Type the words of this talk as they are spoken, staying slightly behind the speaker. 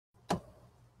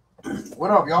What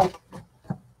up, y'all?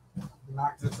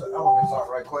 Knock this Elements out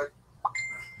right quick.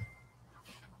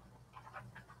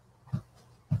 I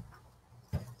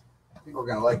think we're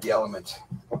gonna like the Elements.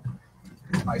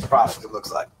 Nice product it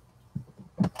looks like.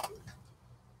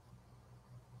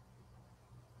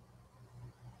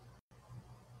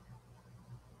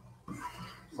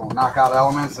 So we'll knock out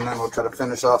Elements and then we'll try to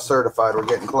finish off Certified. We're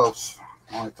getting close.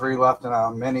 Only 3 left and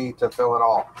a mini to fill it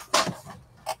all.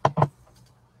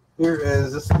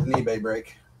 This is an eBay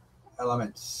break.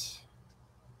 Elements.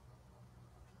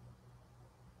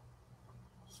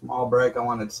 Small break. I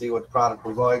wanted to see what the product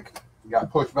was like. We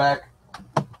got pushed back,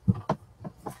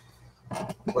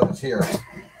 but it's here.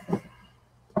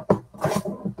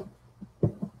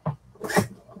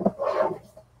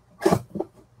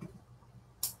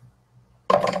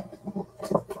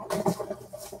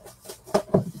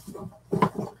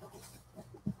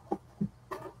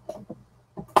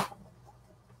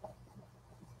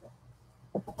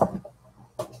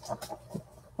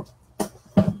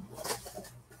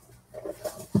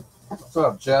 What's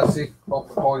up, Jesse? Hope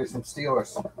to pull you some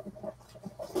Steelers.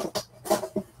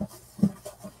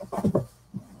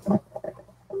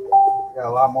 Got a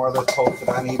lot more of this posted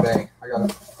on eBay. I got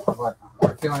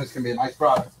a feeling it's gonna be a nice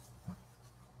product.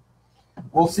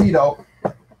 We'll see though.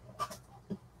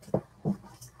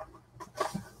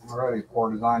 Alrighty,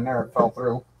 poor design there. It fell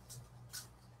through.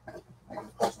 I think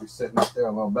it's supposed to be sitting up there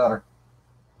a little better.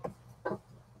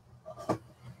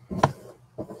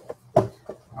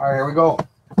 Alright, here we go.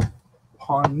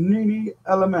 Panini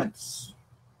Elements.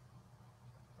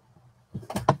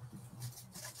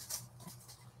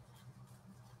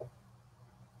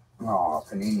 Oh,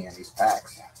 Panini in these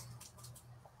packs.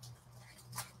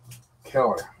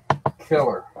 Killer.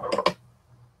 Killer.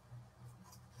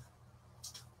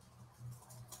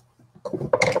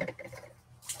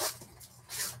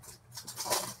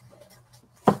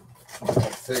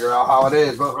 Let's figure out how it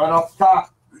is, but right off the top.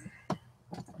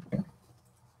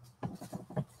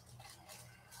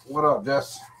 What up,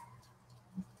 Jess?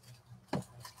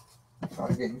 Trying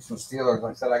to get you some Steelers.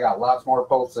 Like I said, I got lots more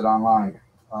posted online.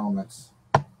 Elements.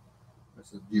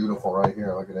 This is beautiful right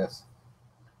here. Look at this.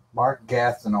 Mark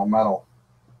Gastineau metal.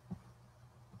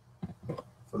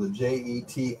 For the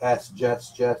Jets,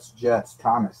 Jets,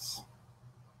 Thomas.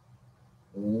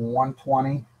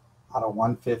 120 out of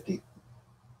 150.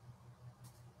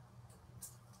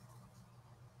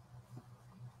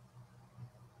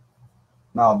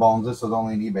 No, Bones, this was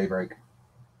only an eBay break.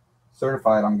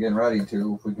 Certified, I'm getting ready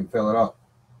to, if we can fill it up.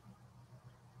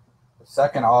 The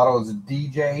second auto is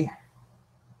DJ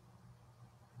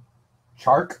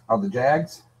Chark of the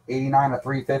Jags, 89 of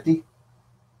 350.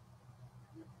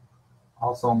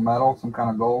 Also metal, some kind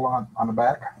of gold on the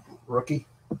back. Rookie.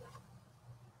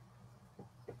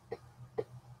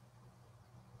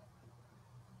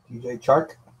 DJ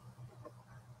Chark.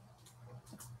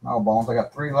 No, Bones, I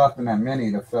got 3 left in that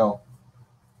mini to fill.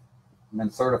 And then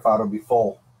Certified will be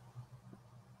full.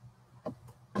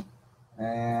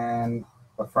 And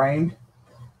the framed.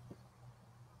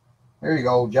 There you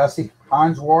go, Jesse.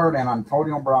 Hines Ward and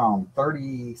Antonio Brown.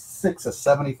 36 of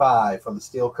 75 for the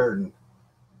steel curtain.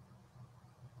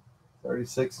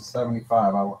 36 of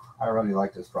 75. I really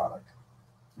like this product.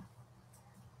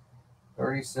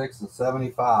 36 of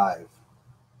 75.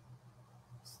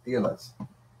 Steelers.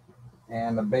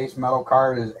 And the base metal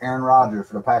card is Aaron Rodgers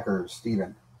for the Packers.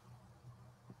 Steven.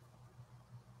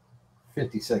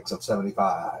 56 of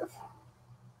 75.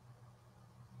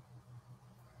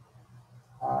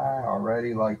 I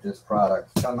already like this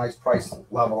product. It's got a nice price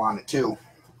level on it too.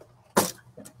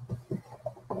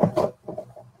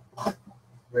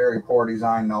 Very poor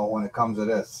design though when it comes to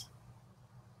this.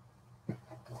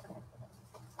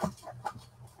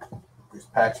 These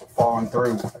packs are falling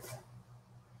through.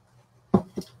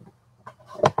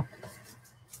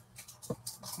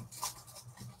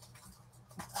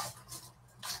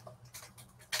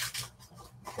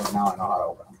 Okay, now I know how to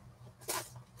open them.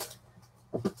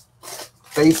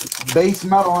 Base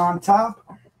metal on top.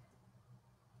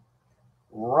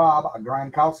 Rob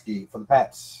Gronkowski for the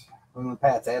Pats. From the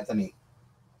Pats, Anthony.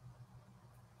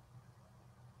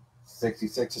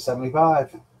 66 to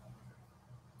 75.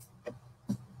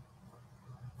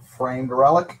 Framed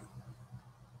relic.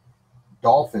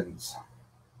 Dolphins.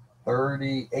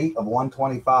 38 of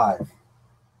 125.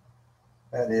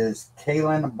 That is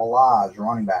Kalen Ballage,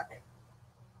 running back.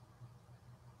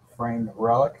 Framed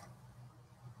relic.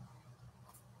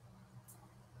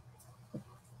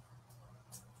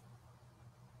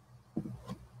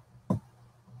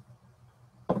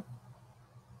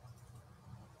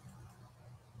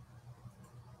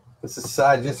 This is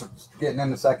just getting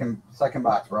in the second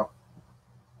box, bro.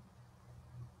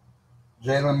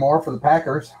 Jalen Moore for the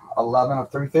Packers, 11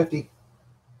 of 350.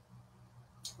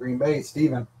 Green Bay,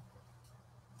 Steven.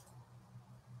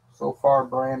 So far,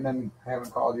 Brandon,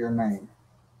 haven't called your name.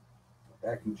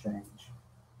 That can change.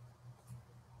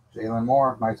 Jalen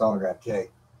Moore, nice autograph, Jay.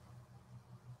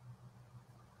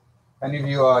 Any of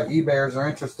you eBayers are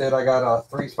interested, I got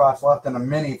 3 spots left in a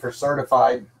mini for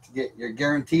certified to get you're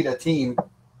guaranteed a team.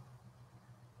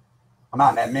 Well,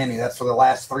 not in that mini, that's for the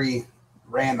last 3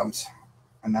 randoms.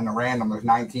 And then the random, there's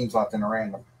 9 teams left in the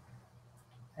random.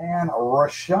 And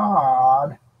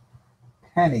Rashad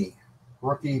Penny,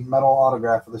 rookie metal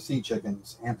autograph for the Sea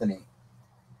Chickens, Anthony.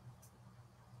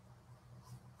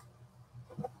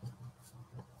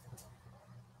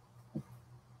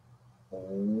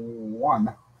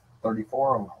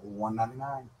 $134 of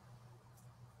 $199.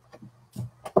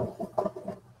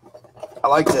 I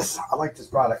like this. I like this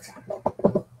product.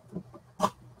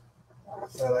 Like I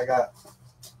said, I got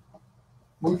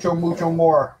mucho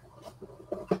more.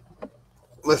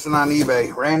 Listen on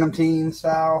eBay. Random team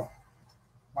style.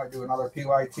 Might do another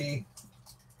PYT.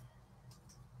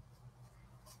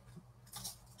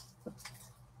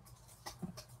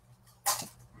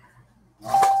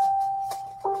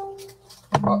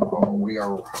 Uh-oh, we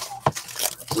are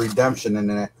redemption in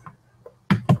it.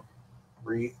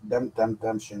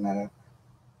 Redemption in it.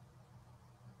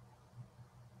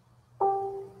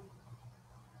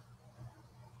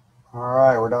 All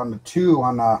right, we're down to 2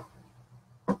 on the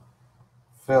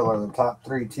filler. The top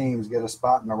 3 teams get a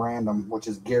spot in the random, which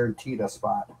is guaranteed a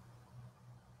spot.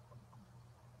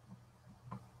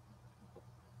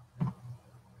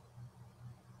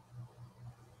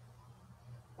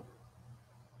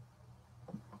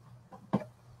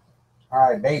 All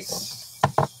right, base.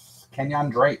 Kenyon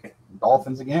Drake,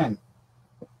 Dolphins again.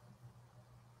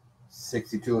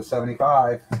 62 of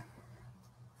 75.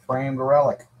 Framed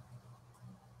relic.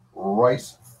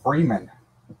 Royce Freeman.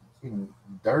 It's even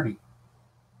dirty.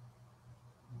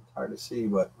 It's hard to see,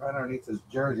 but right underneath his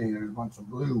jersey, there's a bunch of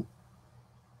blue.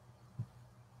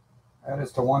 That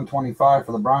is to 125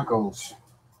 for the Broncos.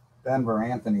 Denver,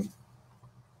 Anthony.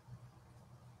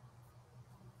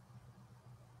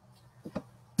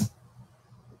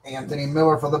 Anthony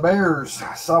Miller for the Bears.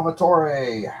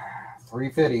 Salvatore.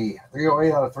 350.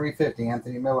 308 out of 350.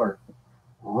 Anthony Miller.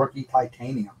 Rookie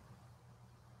titanium.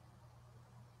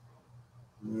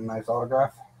 Nice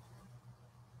autograph.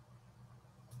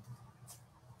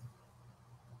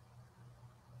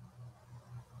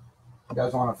 You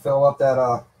guys want to fill up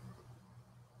that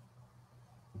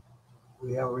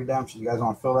we have a redemption. You guys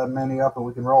want to fill that mini up and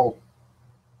we can roll.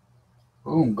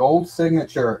 Boom, gold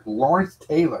signature. Lawrence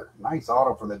Taylor. Nice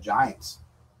auto for the Giants.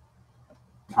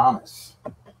 Thomas.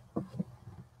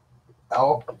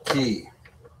 LP.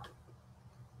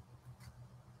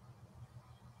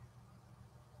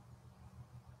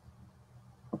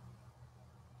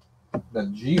 The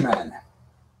G-Men.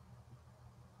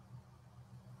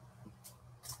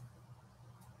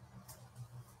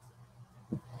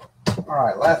 All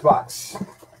right, last box.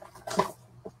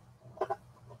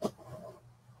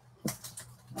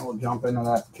 And we'll jump into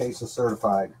that case of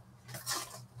certified.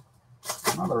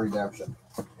 Another redemption.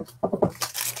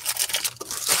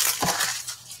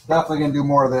 Definitely going to do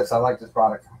more of this. I like this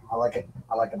product. I like it.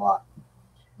 I like it a lot.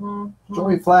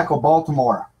 Joey Flacco,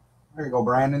 Baltimore. There you go,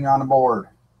 Brandon. You're on the board.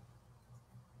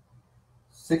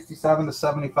 67 to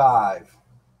 75.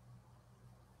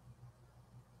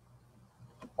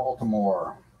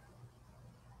 Baltimore.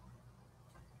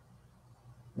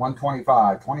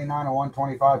 125. 29 to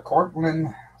 125.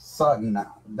 Cortland Sutton,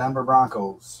 Denver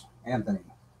Broncos. Anthony.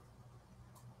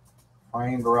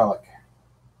 Framed relic.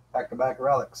 Back-to-back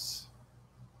relics.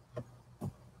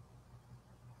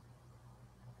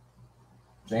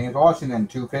 James Washington,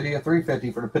 250 to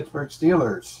 350 for the Pittsburgh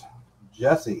Steelers.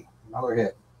 Jesse, another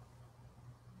hit.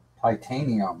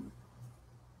 Titanium.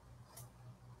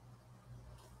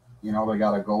 You know, they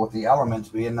got to go with the elements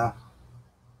being the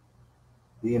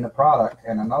product.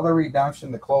 And another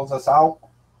redemption to close us out.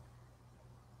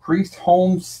 Priest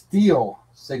Holmes Steel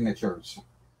signatures.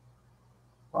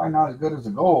 Probably not as good as the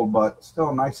gold, but still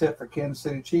a nice hit for Kansas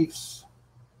City Chiefs.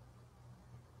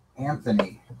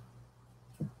 Anthony.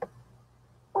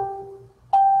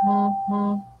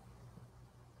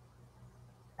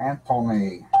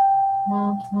 Anthony.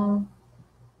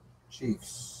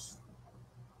 Chiefs.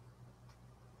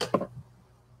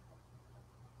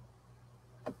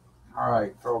 All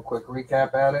right, throw a quick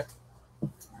recap at it.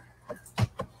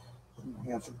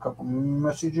 Answer a couple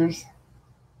messages.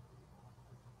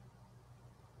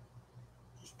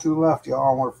 Just 2 left,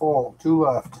 y'all. We're full. 2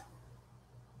 left.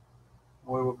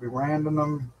 We will be random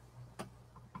them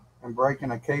and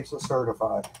breaking a case of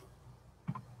certified.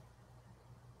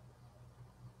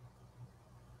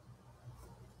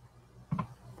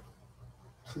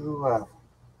 Two left.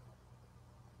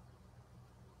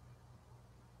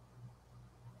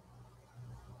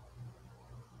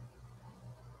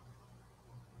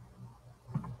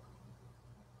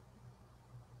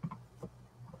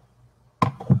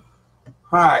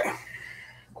 All right.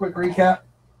 Quick recap.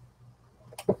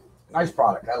 Nice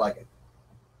product. I like it.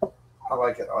 I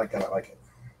like it. I like it. I like it.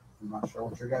 I'm not sure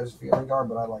what your guys' feelings are,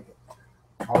 but I like it.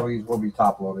 All these will be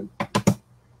top loaded.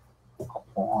 I'll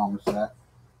promise that.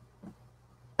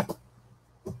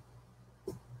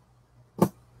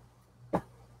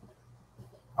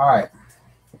 All right.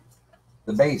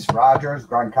 The base: Rogers,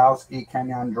 Gronkowski,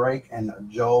 Kenyon Drake, and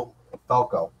Joe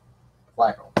Flacco.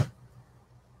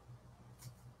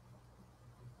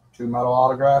 Two metal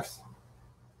autographs: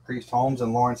 Priest Holmes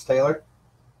and Lawrence Taylor.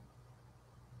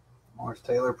 Lawrence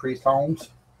Taylor, Priest Holmes.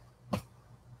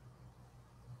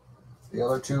 The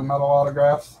other two metal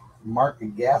autographs: Mark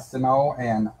Gastineau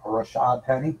and Rashad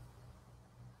Penny.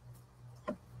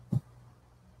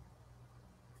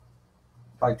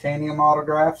 Titanium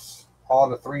autographs, all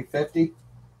to 350.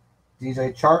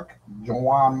 DJ Chark,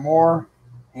 Jawan Moore,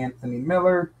 Anthony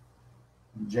Miller,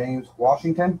 James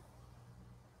Washington.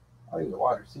 Oh, he's a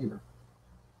wide receiver.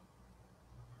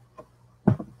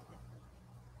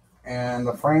 And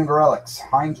the framed relics: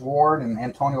 Hines Ward and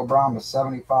Antonio Brown to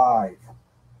 75.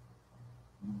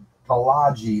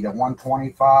 Pelagie to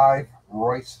 125.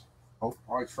 Royce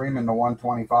Freeman to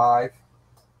 125.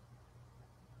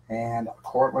 And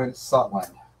Cortland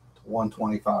Sutherland to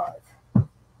 125.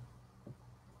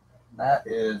 That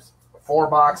is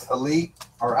 4-box Elite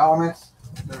or Elements.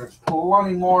 There's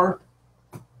plenty more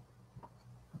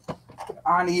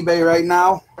on eBay right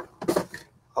now.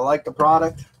 I like the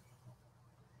product.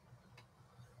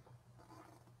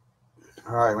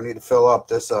 All right, we need to fill up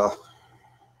this.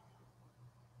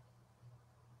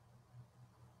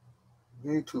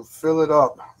 Need to fill it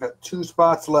up. Got 2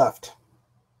 spots left.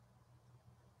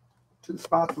 2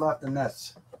 spots left in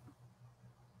this.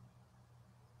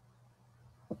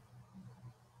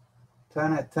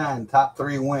 10 at 10. Top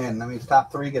 3 win. That means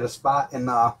top 3 get a spot in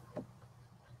the.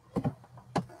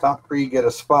 Top 3 get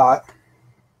a spot.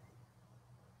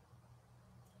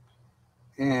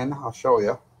 And I'll show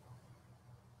you.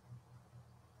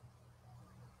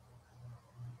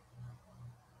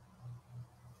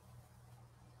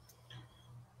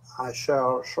 I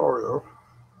shall show you.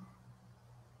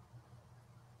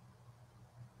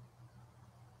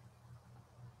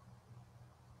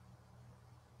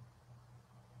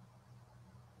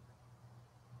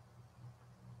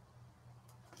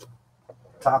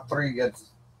 Top 3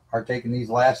 are taking these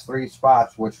last 3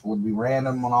 spots, which would be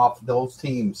random off those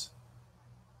teams.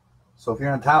 So if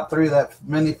you're in the top 3 of that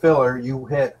mini filler, you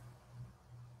hit.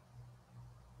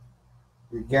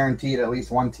 You're guaranteed at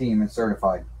least 1 team is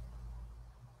certified.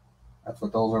 That's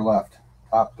what those are left.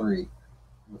 Top 3.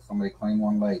 Will somebody claim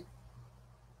one late?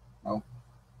 Nope.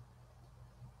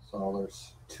 So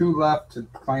there's 2 left to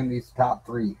claim these top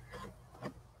 3.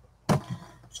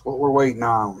 That's what we're waiting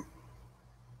on.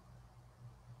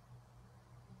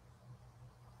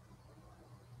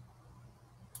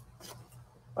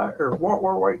 There's what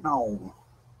we're waiting on.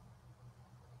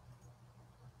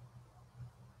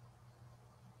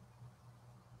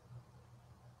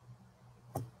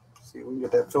 See if we can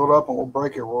get that filled up and we'll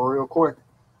break it real quick.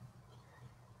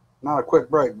 Not a quick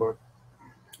break, but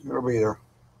it'll be there.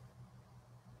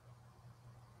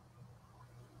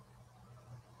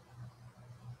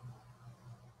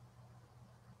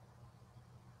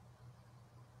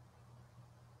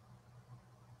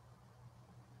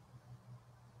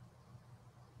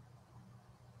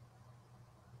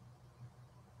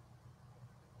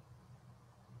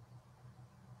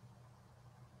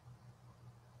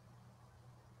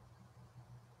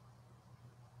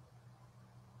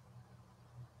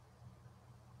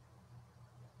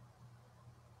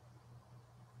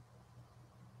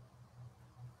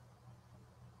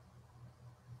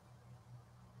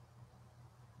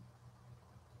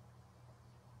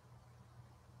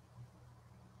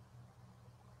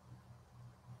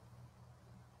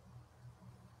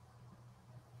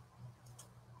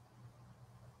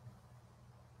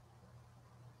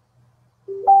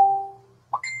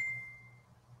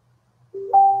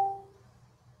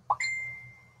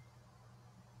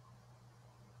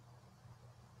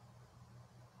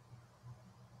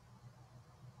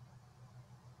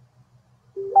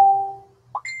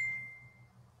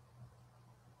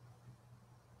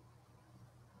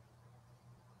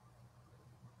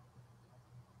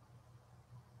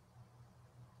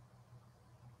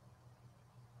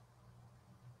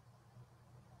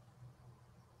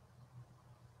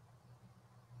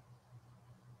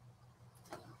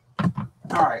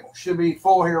 All right, should be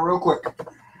full here real quick.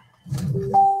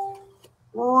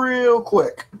 real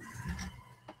quick.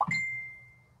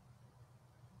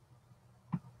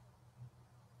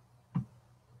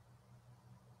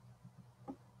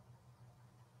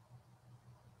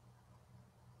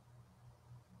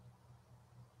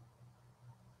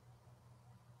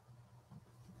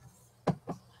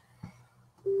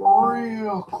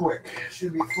 Real quick.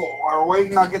 Should be full. While we're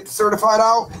waiting, I'll get the certified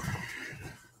out.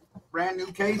 Brand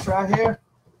new case right here.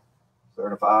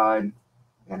 Certified.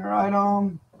 Inner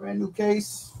item. Brand new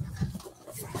case.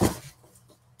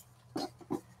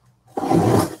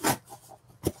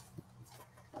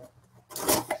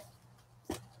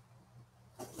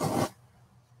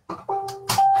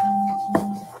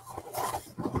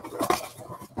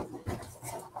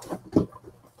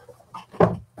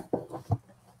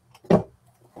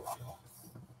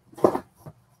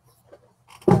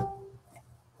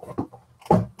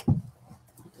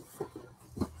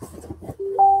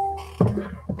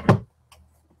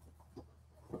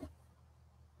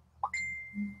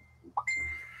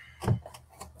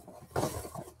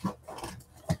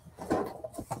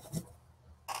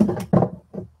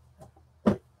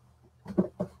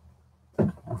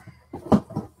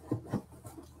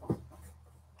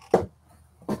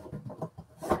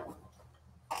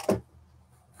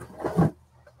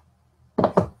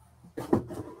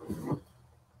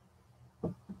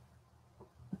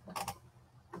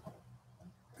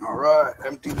 All right,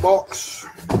 empty box.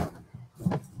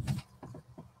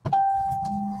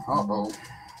 Uh-oh.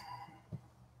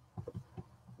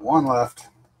 One left.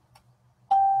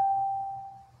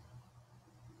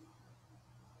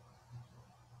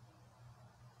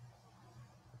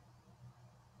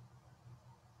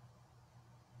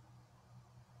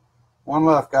 One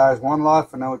left, guys. One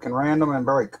left, and then we can random and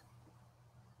break.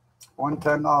 One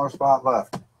 $10 spot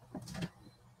left.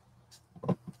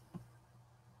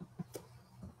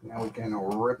 Now we can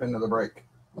rip into the break.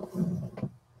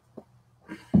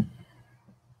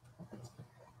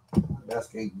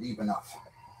 Desk ain't deep enough.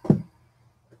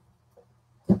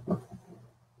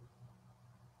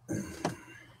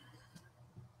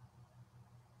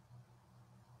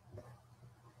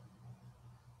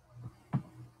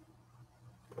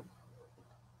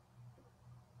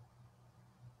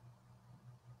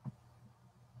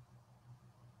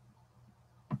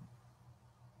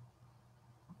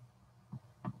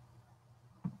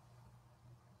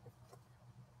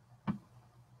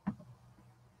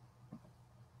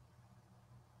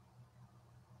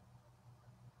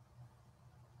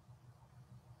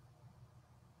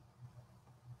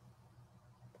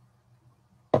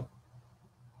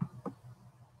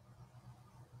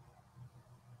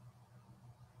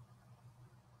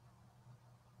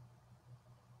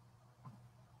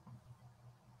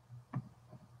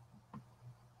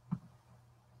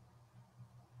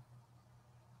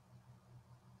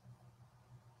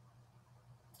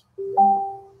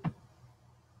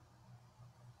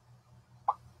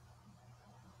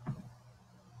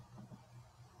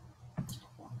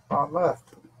 Spot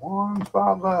left. One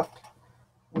spot left.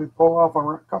 We pull off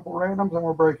a couple randoms and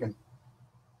we're breaking.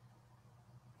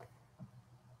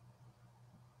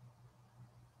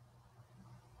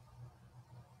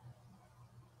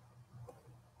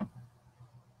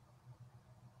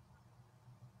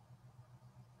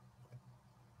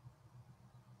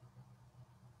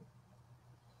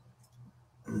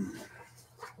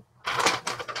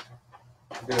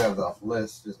 I do have the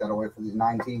list. Just gotta wait for these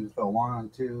 19 to fill. 1,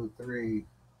 2, 3,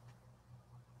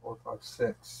 4, 5,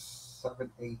 6,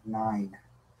 7, 8, 9.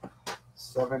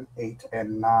 7, 8,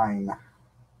 and 9.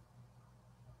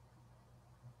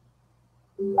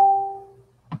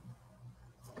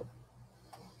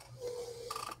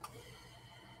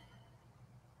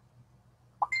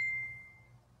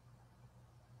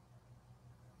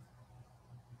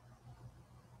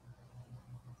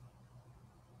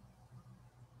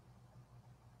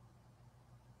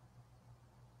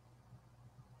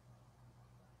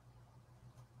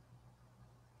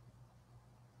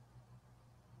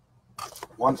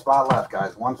 One spot left,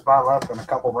 guys. One spot left and a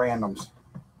couple randoms.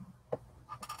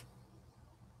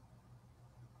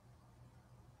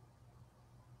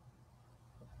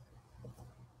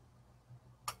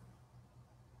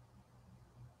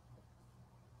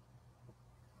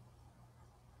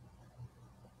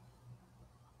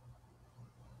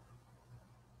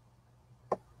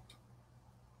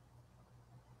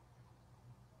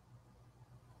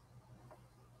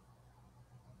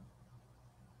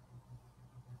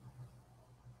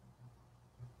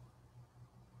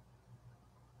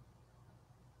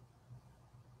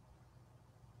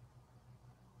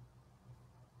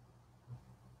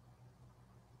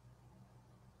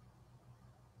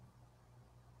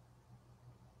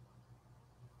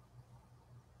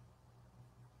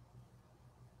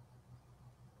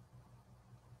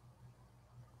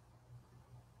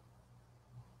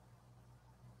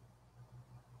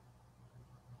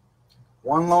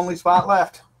 One lonely spot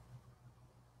left.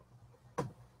 That's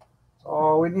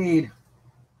all we need.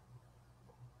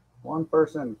 One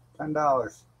person,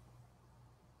 $10.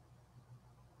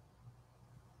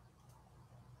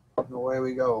 And away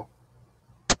we go.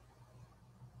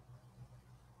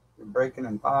 We're breaking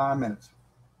in 5 minutes.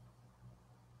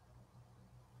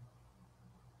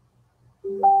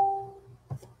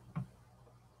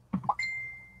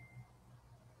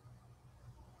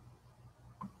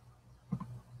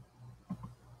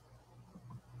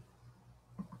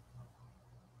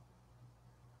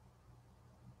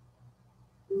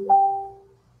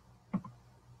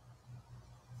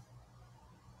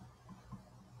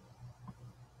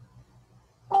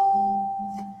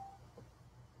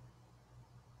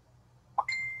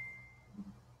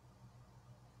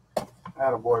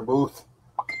 Attaboy, Booth.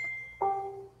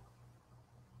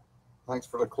 Thanks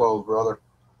for the clothes, brother.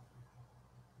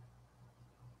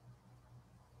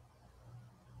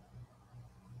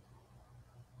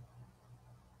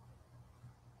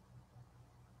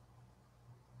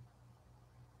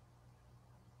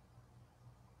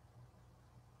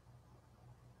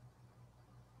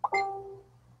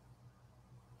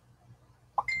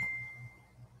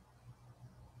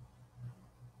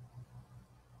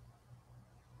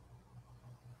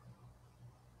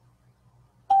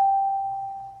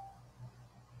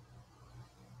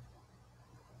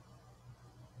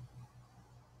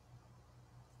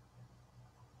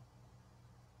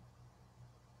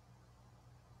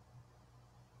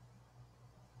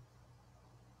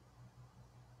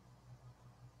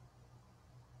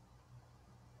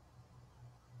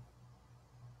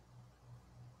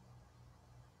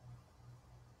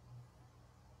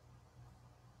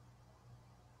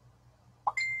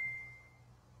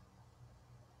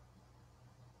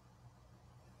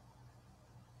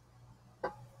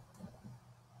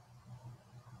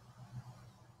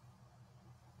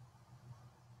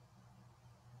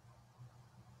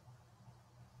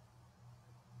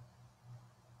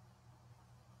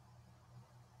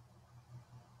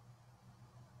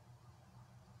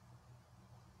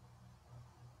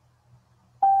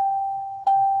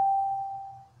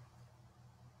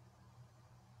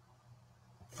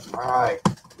 All right,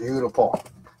 beautiful.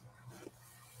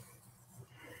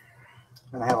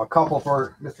 Gonna have a couple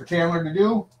for Mr. Chandler to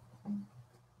do,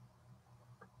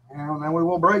 and then we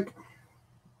will break.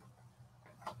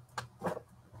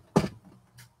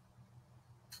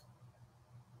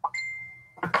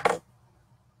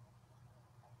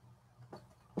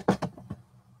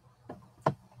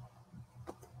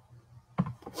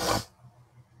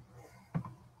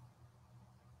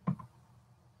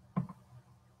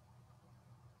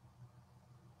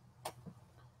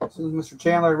 As soon as Mr.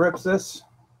 Chandler rips this,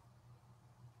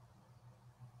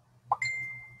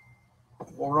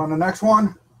 we'll run the next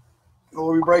one.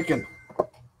 We'll be breaking.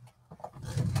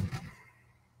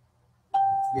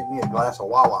 Get me a glass of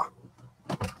Wawa.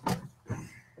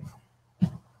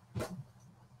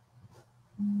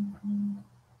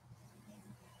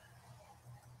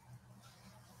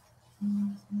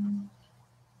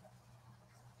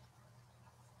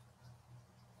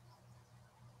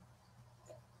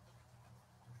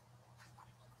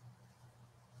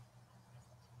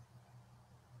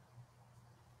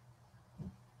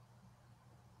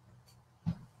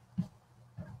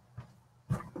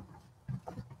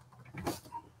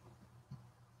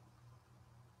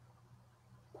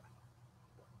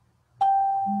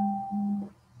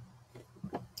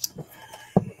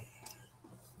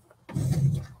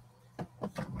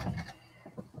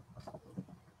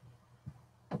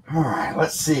 All right,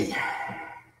 let's see.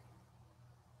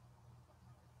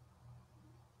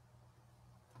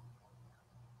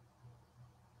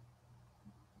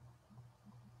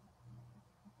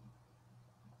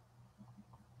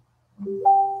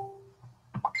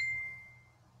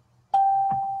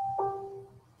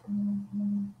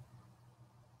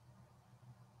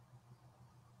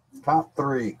 Top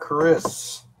three: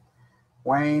 Chris,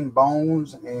 Wayne,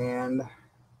 Bones, and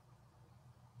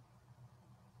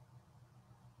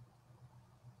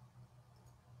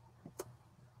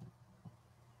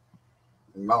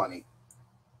Melanie.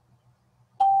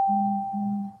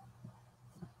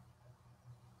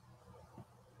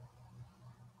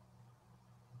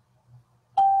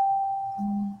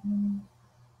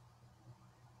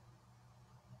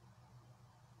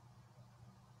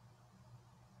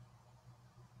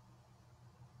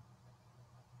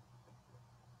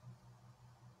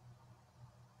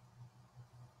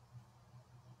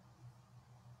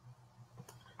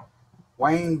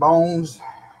 Wayne, Bones,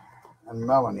 and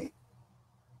Melanie.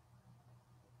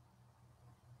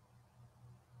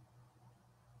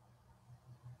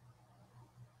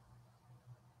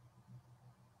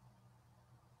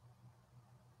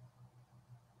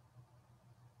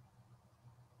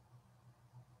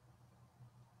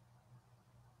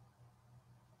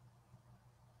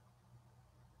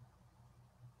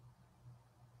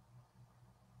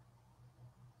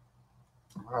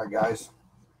 All right, guys.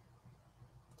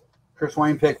 Chris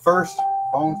Wayne picked first.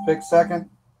 Bones picked second.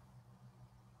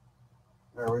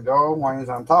 There we go. Wayne's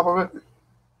on top of it.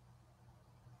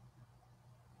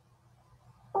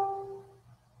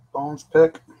 Bones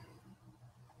pick.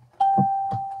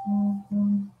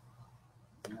 And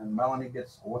Melanie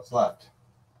gets what's left.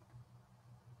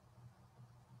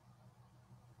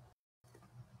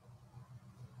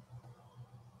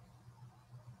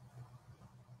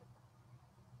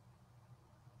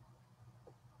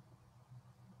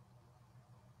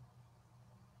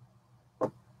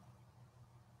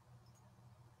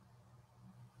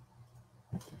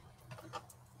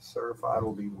 Certified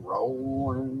will be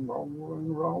rolling,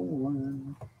 rolling,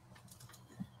 rolling.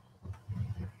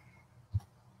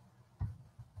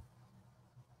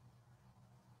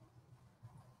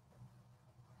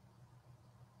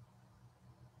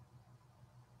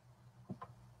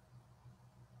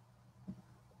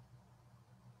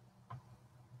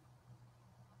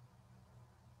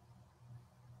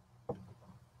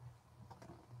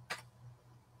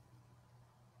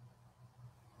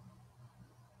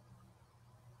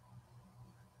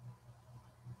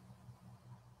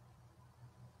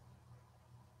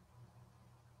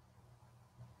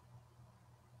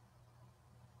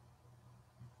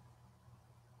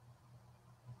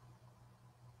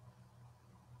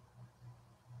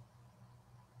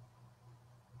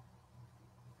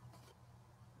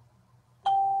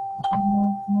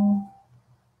 All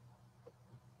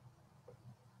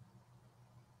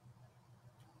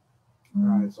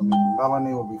right, so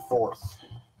Melanie will be fourth.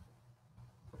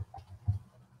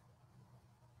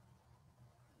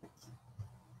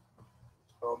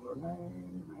 So the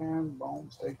name and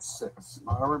Bones takes 6.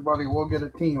 Now everybody will get a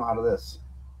team out of this.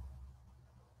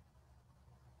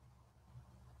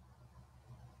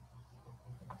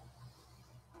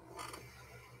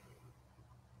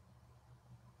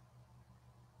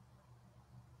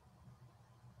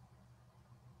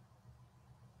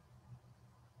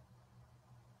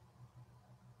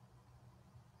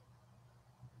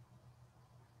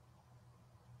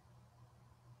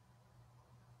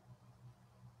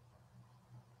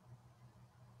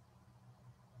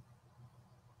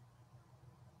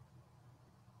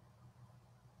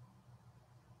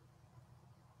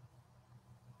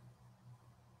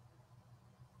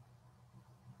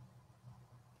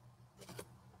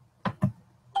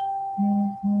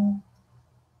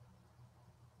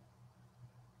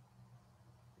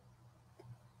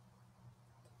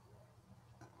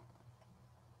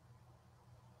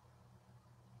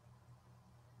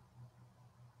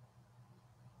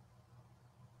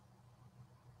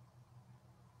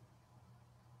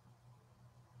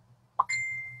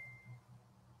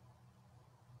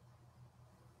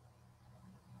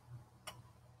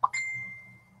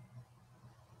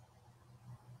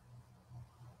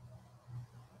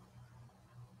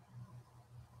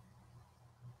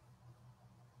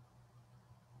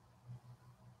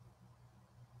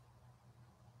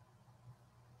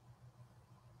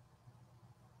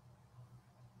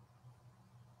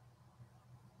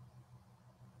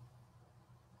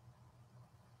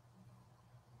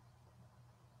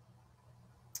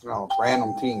 No, it's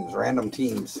random teams, random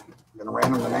teams. I'm gonna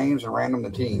random the names and random the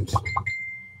teams.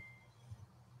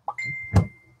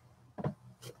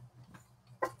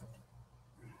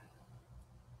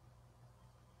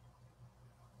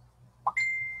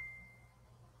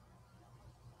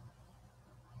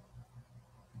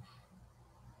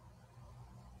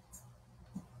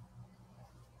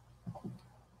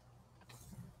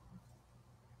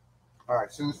 All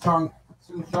right, Sue's tongue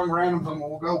randoms them,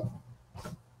 we'll go.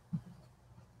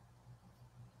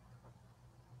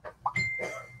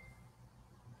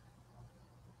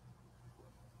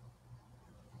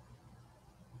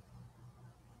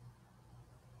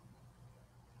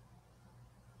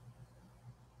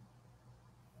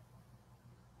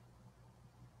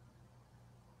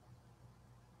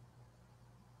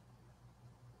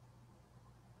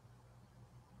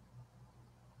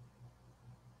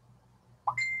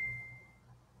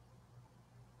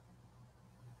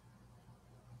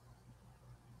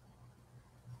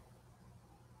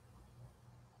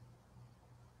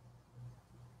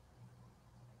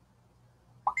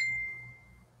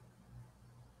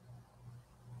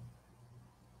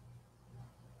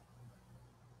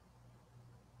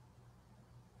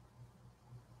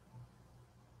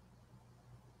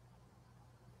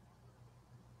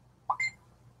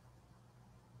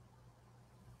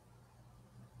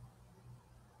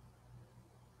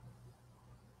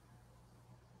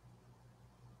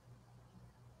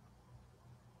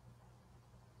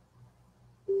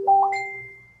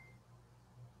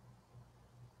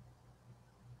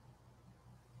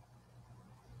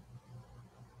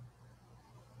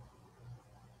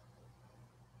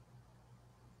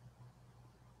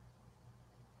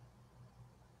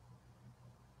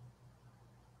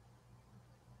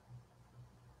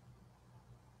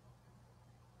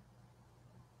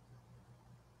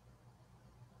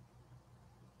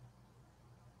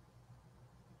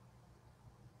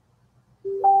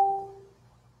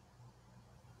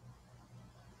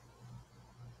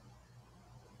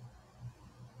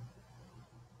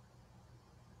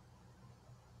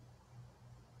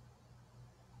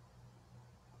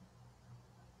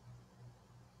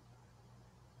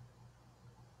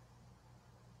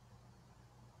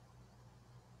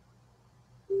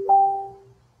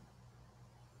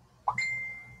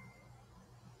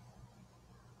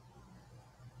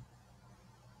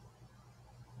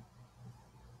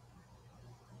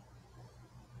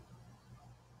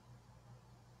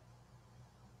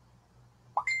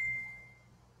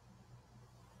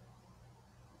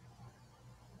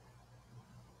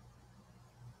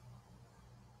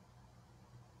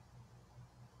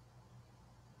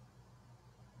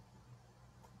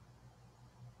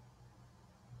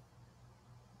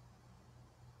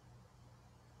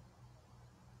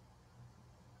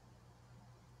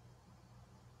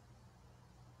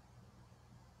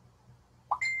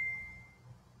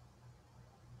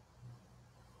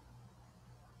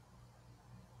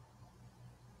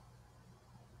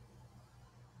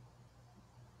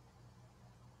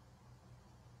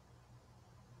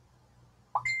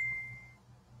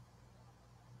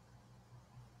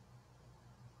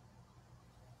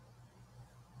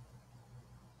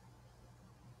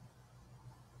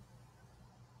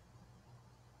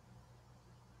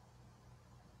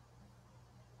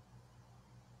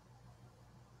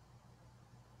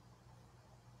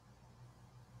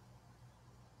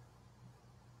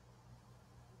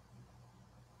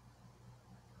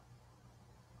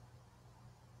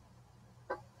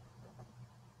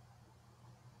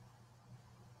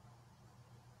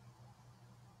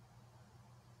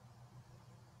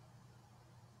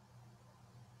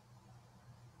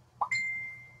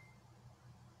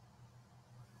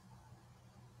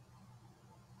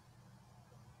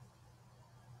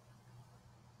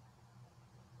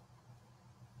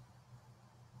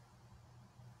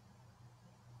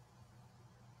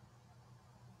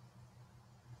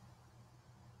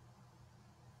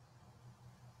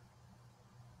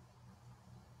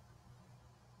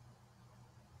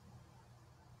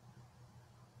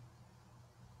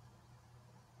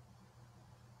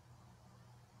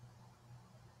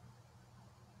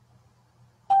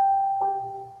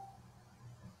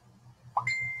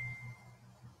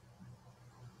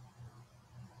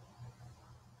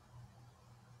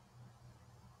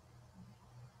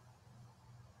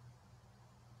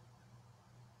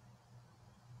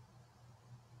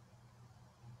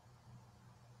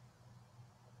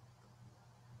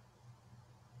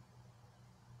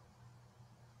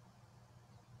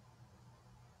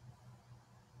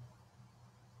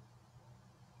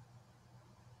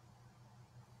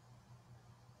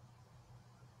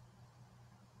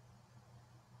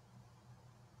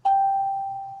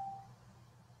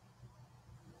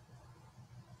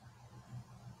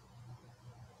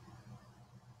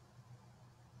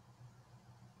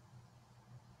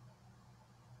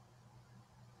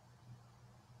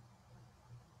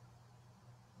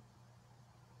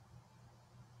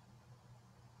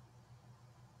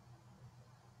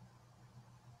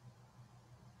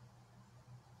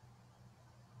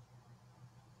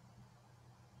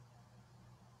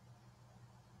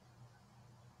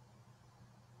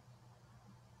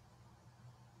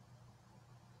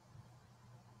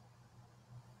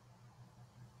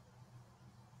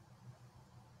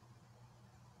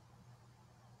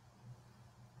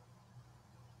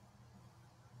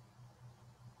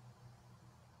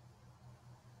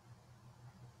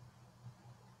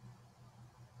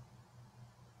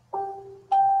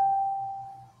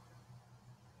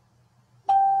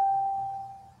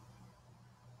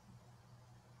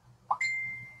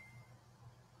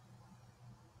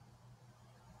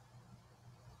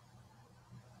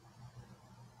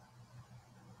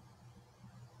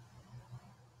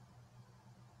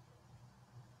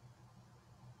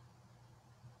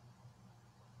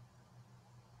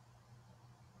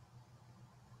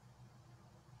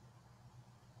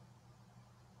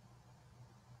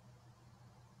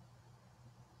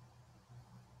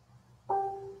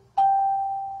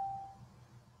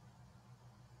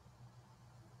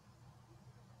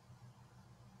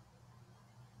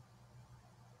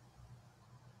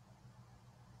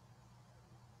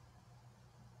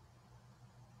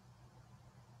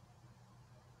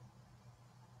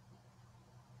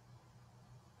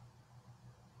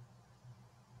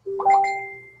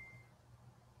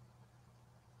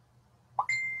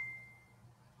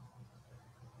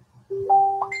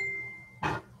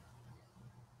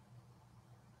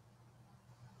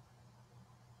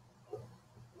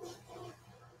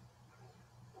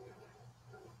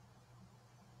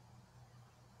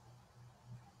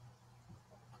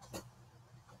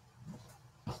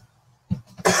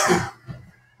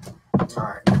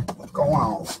 What's going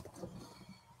on?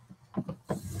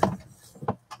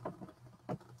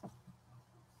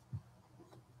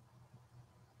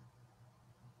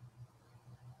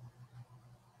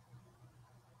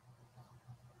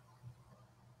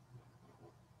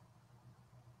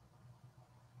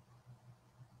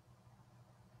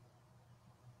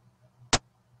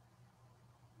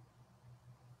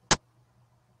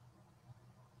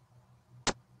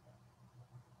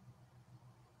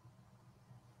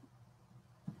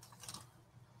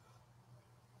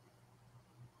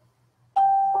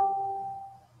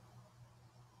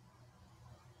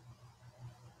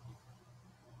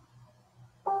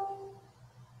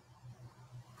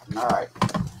 All right,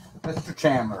 Mr.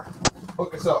 Chandler,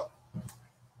 hook us up.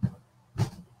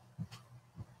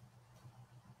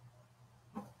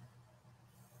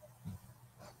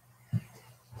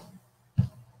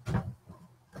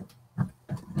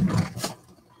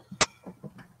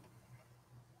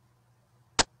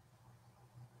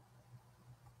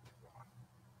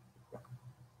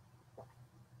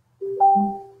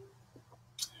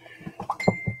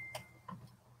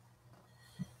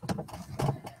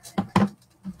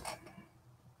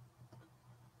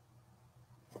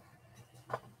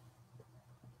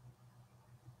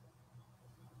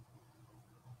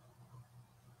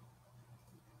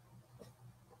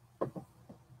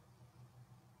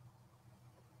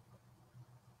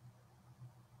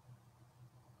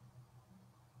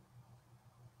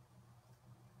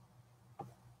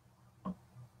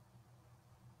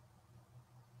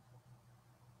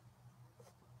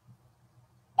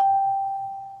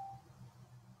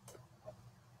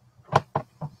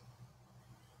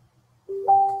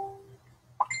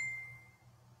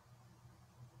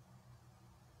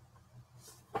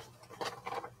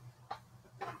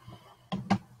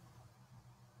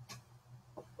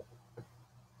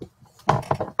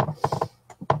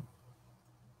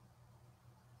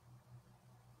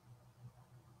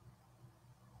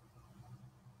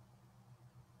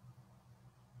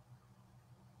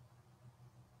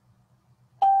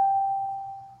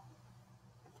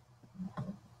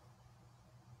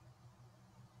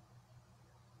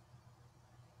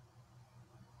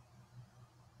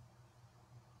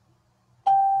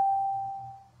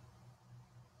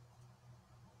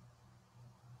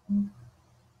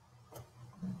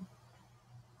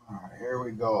 All right, here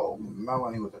we go.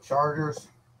 Melanie with the Chargers.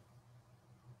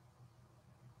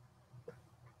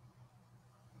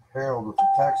 Harold with the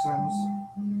Texans.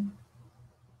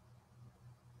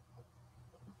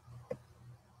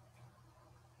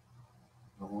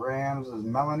 The Rams is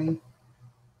Melanie.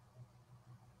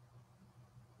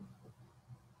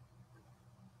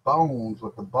 Bones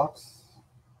with the Bucks.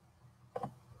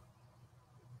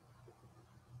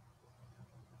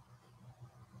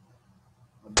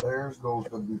 The Bears goes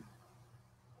to Mr.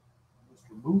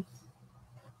 Booth.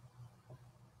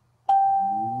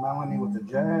 Melanie with the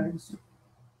Jags.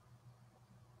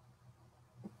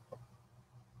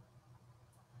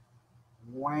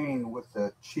 Wayne with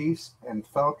the Chiefs and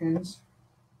Falcons.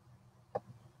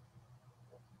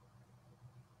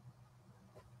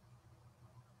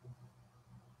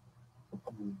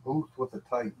 And Booth with the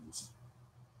Titans.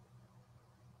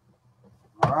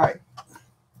 All right.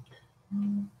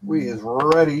 We is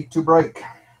ready to break.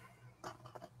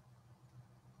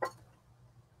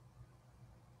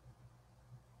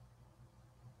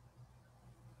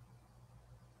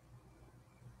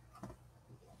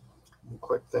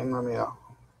 Quick thing, let me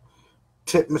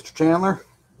tip Mr. Chandler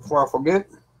before I forget.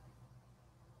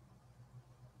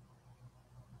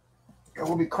 It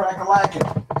will be crack-a-lacking.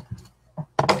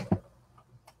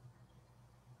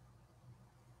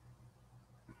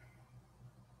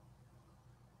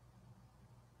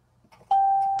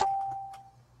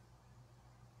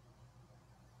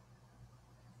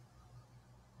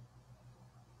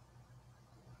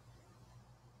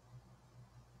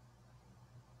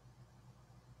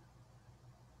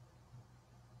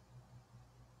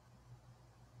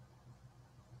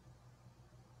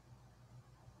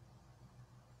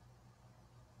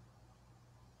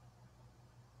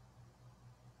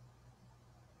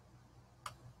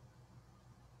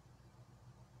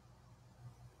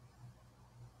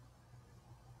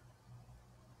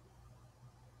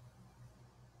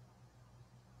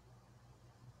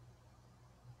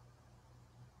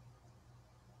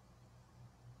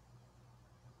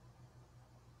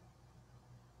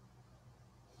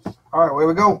 All right, here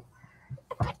we go.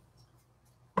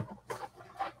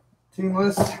 Team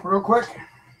list real quick.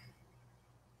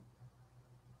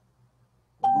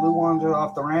 The blue ones are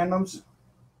off the randoms.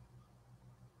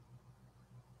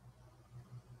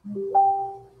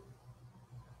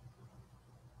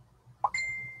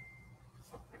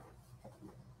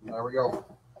 There we go.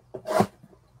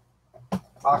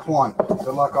 Box 1.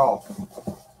 Good luck all.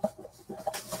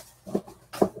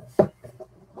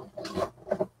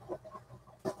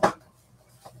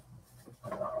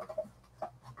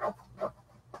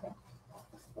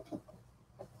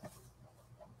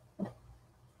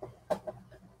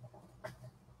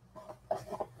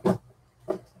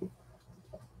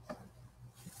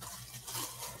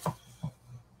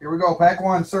 Here we go. Pack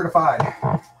 1 certified.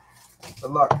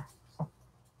 Good luck.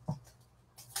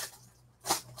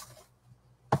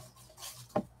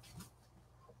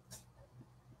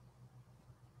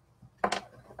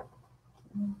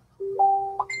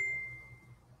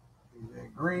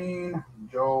 Green,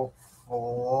 Joe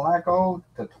Flacco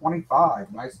to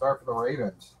 25. Nice start for the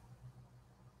Ravens.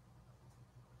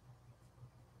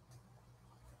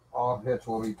 All hits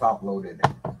will be top loaded.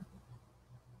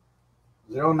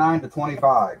 09 to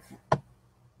 25.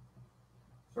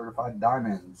 Certified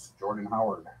Diamonds, Jordan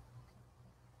Howard.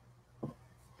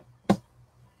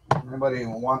 Anybody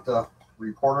want the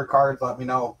reporter cards? Let me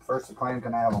know. First to claim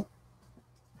can have them.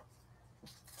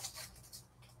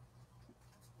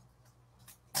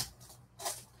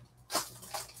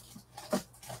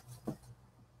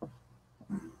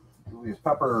 Julius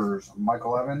Peppers,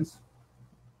 Michael Evans,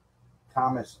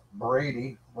 Thomas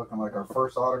Brady, looking like our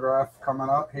first autograph coming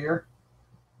up here.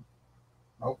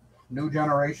 Nope. New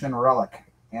Generation Relic,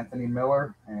 Anthony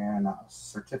Miller, and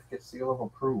Certificate Seal of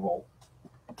Approval,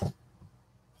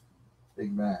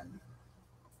 Big Ben.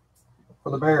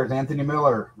 For the Bears, Anthony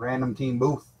Miller, Random Team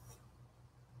Booth.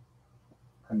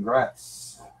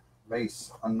 Congrats.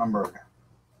 Base unnumbered.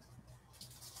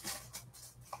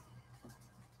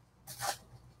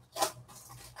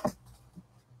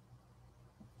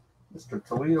 Mr.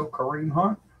 Toledo, Kareem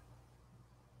Hunt,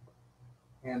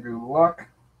 Andrew Luck,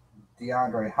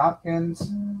 DeAndre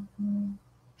Hopkins,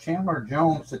 Chandler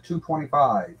Jones to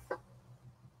 225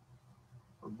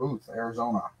 for Booth,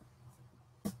 Arizona,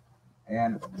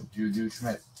 and Juju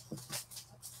Schmidt.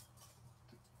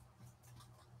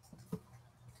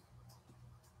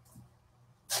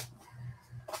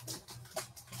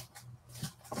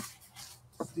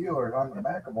 Steelers on the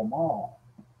back of them all.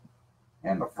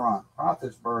 And the front,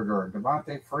 Roethlisberger,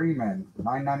 Devontae Freeman,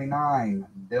 $9.99,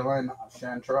 Dylan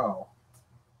Chantrell.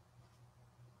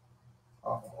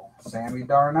 Oh, Sammy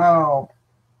Darnell.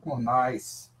 Oh,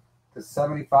 nice. To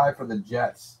 75 for the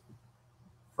Jets.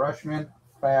 Freshman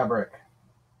fabric.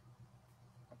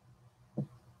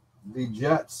 The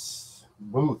Jets,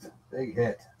 Booth, big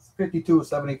hit. 52 of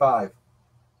 75.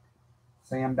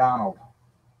 Sam Donald.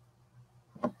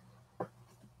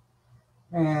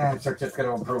 And certificate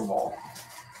of approval.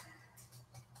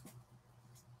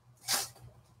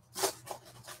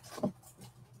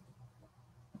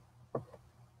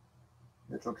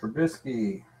 Mitchell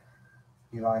Trubisky,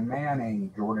 Eli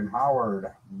Manning, Jordan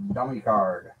Howard, dummy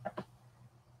card.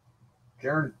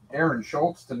 Darren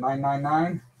Schultz to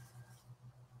 999.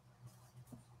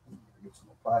 Get some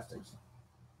more plastics.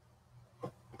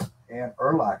 And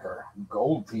Urlacher,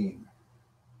 gold team.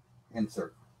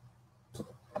 Insert.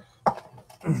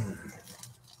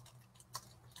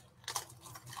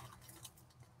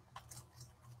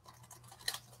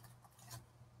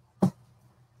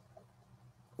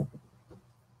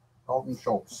 Dalton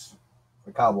Schultz,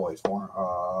 the Cowboys,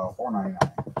 $4.99.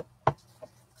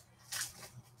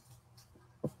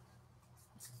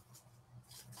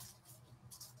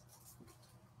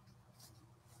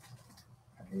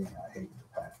 I hate the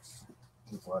packs.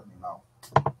 Just let me know.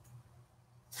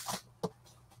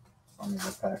 Some of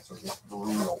the packs are just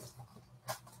brutal.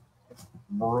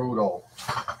 Brutal.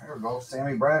 There we go.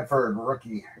 Sammy Bradford,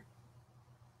 rookie.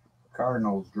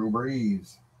 Cardinals, Drew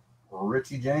Brees.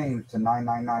 Richie James to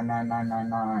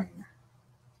 9999999.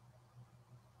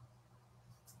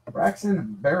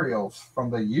 Braxton Berrios from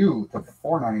the U to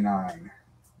 $4.99.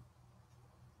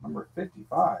 Number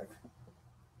 55.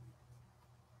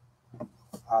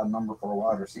 Odd number for a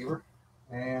wide receiver.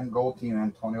 And gold team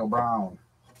Antonio Brown.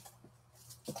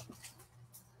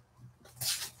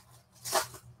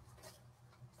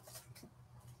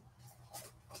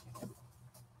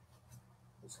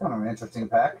 It's kind of an interesting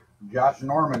pack. Josh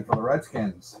Norman for the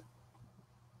Redskins.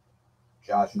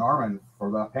 Josh Norman for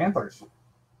the Panthers.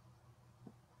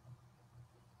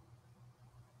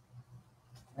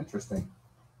 Interesting.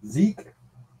 Zeke.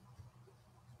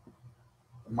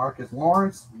 Marcus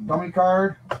Lawrence, dummy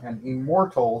card, and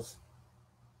Immortals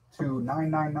to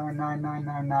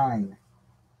 9999999.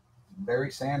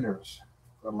 Barry Sanders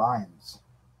for the Lions.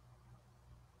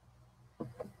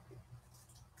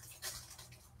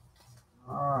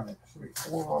 All right, should be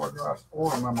 4 autographs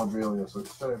or memorabilia, so we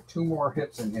should have 2 more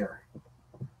hits in here.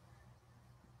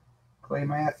 Clay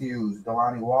Matthews,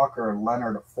 Delanie Walker,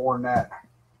 Leonard Fournette,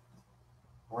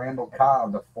 Randall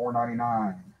Cobb to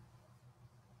 499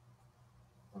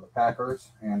 for the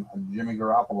Packers, and Jimmy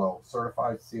Garoppolo,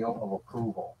 certified seal of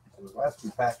approval. So the last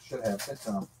 2 packs should have hits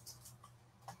in them.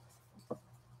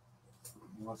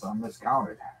 Unless I'm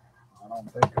miscounted. I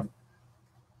don't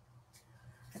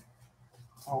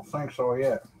think so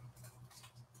yet.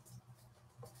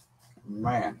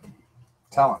 Man, I'm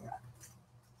telling you.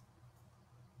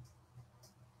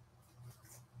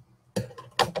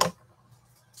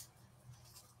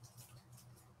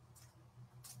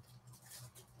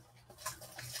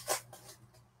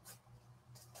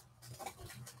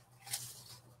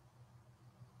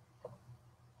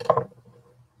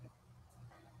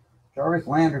 Jarvis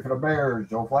Landry for the Bears,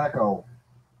 Joe Flacco,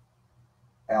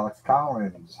 Alex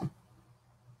Collins.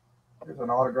 Here's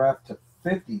an autograph to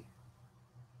 50.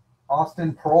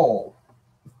 Austin Prohl.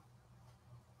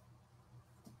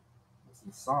 That's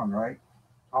his son, right?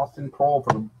 Austin Prohl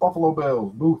for the Buffalo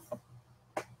Bills, Booth.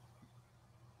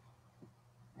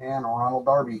 And Ronald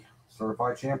Darby,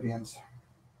 certified champions.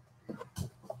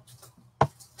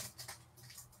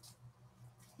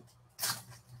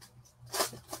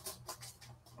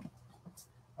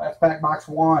 Last pack, box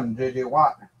 1, J.J.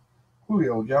 Watt,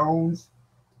 Julio Jones,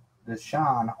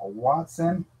 Deshaun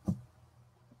Watson,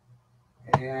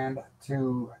 and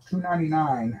to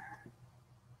 299,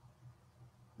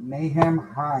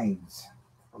 Naheem Hines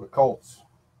for the Colts,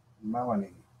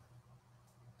 Melanie.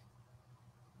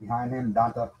 Behind him,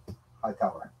 Donta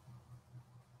Hightower.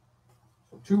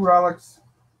 So 2 relics,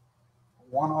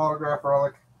 1 autograph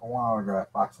relic, 1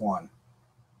 autograph, box 1.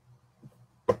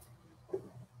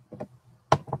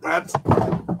 That's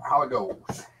how it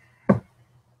goes.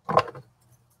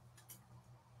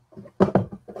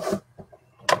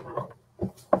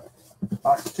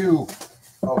 Box 2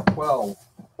 of 12.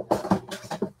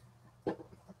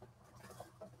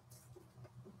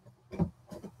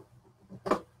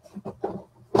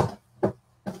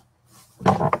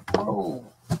 Whoa.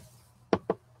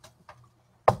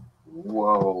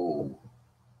 Whoa.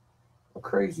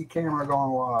 Crazy camera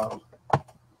going wild.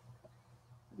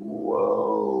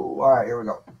 Whoa. All right, here we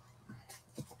go.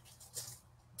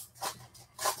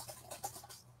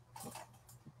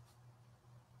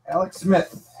 Alex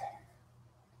Smith.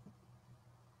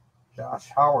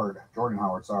 Jordan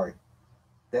Howard, sorry.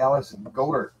 Dallas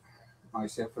Goedert.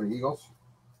 Nice hit for the Eagles.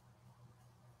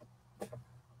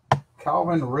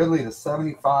 Calvin Ridley to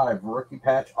 75, rookie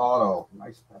patch auto.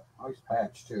 Nice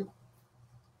patch, too.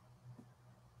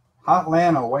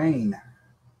 Hotlanta Wayne.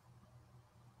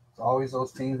 It's always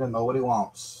those teams that nobody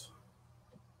wants.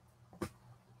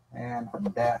 And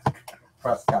Dak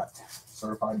Prescott,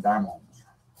 certified diamonds.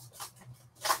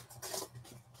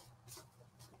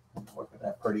 Look at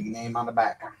that pretty name on the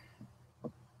back.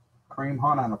 Kareem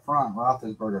Hunt on the front.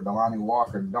 Roethlisberger, Delanie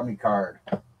Walker, dummy card.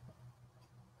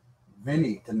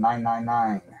 Vinny to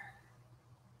 999.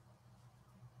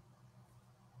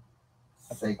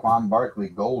 Saquon Barkley,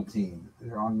 gold team.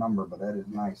 These are unnumbered, but that is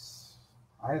nice.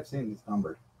 I have seen these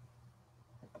numbered.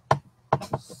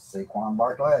 Saquon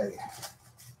Barkley.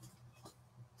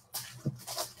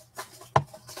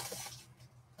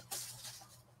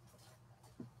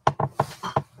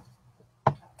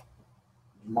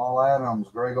 Jamal Adams,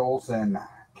 Greg Olsen,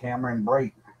 Cameron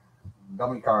Brate,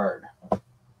 dummy card.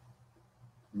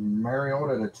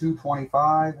 Mariota to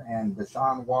 225, and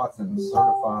Deshaun Watson,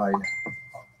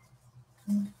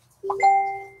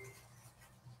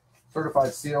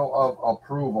 certified seal of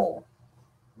approval.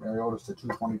 Mariota's to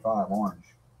 225, orange.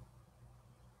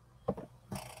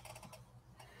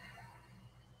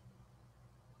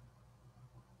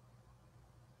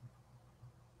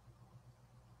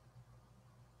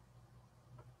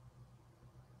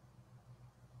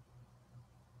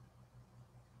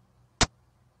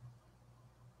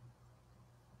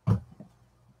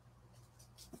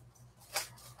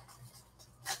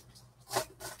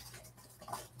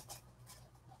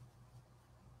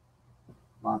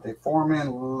 Monte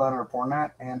Foreman, Leonard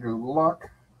Fournette, Andrew Luck,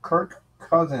 Kirk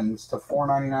Cousins to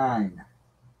 499.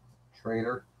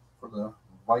 Trader for the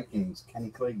Vikings, Kenny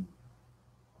Clayton.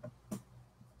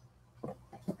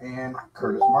 And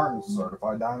Curtis Martin,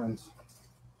 certified diamonds.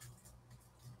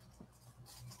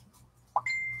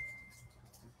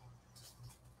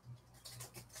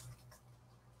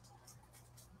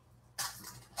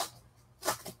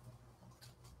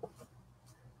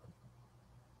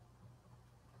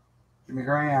 Jimmy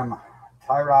Graham,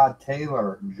 Tyrod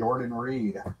Taylor, Jordan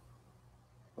Reed.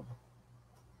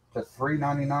 To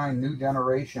 399, new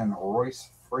generation, Royce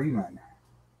Freeman.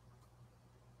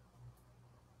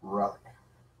 Relic.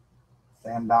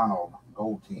 Sam Donald,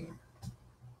 gold team.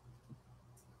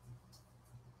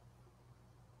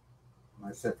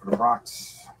 Nice hit for the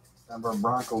Bronx. Denver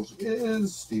Broncos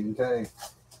is Stephen K.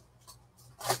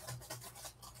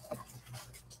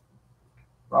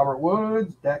 Robert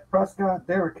Woods, Dak Prescott,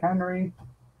 Derrick Henry,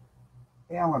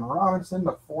 Allen Robinson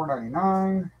to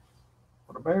 499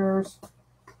 for the Bears,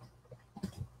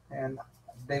 and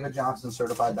David Johnson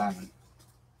certified diamond.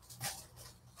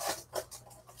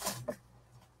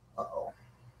 Uh-oh.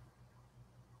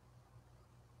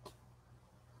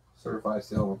 Certified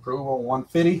seal of approval,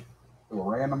 150. Do a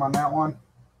random on that one.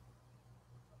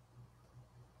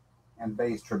 And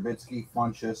base Trubisky,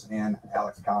 Funchess, and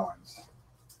Alex Collins.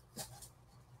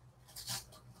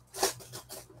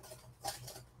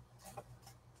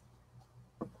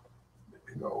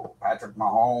 Go Patrick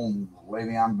Mahomes,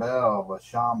 Le'Veon Bell,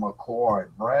 LaShawn McCoy,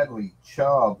 Bradley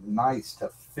Chubb, nice to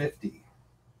 50.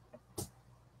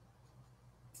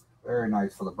 Very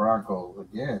nice for the Broncos.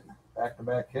 Again,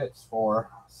 back-to-back hits for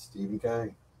Stephen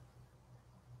K.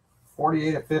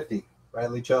 48 of 50,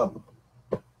 Bradley Chubb.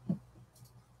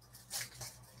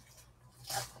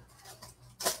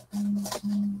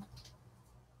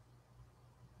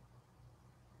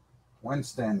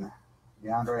 Winston,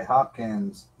 DeAndre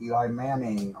Hopkins, Eli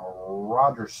Manning,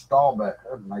 Roger Staubach.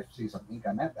 Nice to see some ink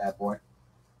on that bad boy.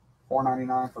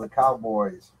 $4.99 for the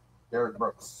Cowboys. Derek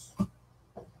Brooks.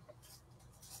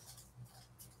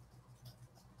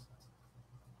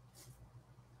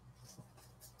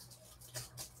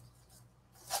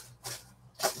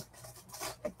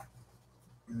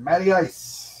 Matty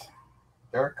Ice.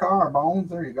 Derek Carr, Bones.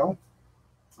 There you go.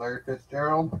 Larry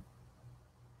Fitzgerald.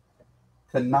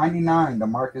 To 99,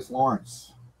 DeMarcus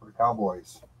Lawrence for the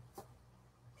Cowboys.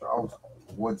 Charles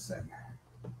Woodson.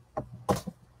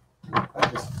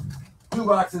 That is 2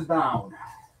 boxes down.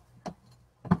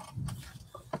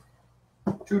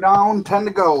 2 down, 10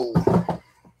 to go.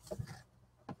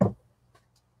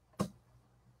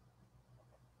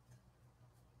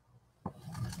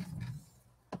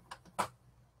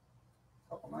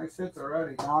 Couple nice hits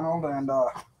already, Donald and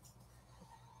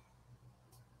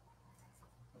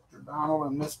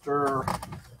Donald and Mr.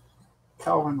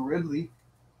 Calvin Ridley.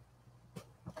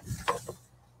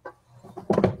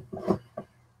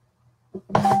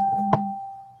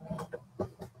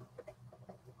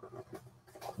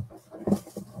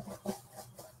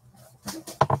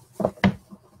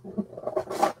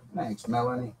 Thanks,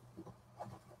 Melanie.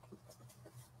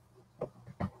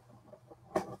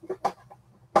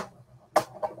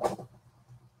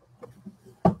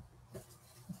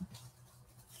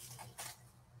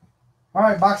 All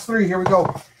right, box 3, here we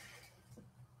go.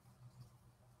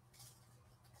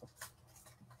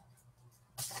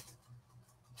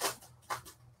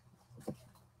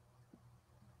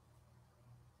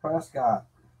 Prescott,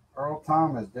 Earl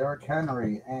Thomas, Derrick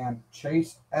Henry, and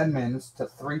Chase Edmonds to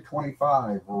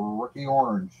 325, rookie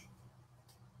orange.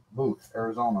 Booth,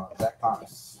 Arizona, Zach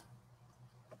Thomas.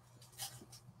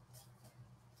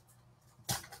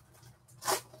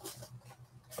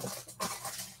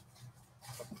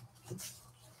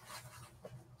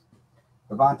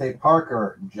 Devontae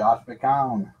Parker, Josh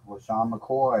McCown, LaShawn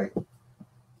McCoy,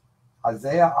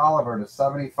 Isaiah Oliver to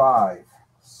 75,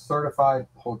 certified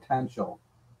potential.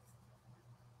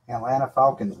 Atlanta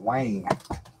Falcons, Wayne.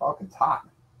 Falcons hot.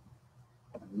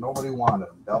 Nobody wanted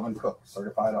him. Delvin Cook,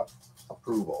 certified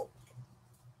approval.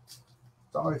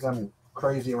 It's always them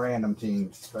crazy random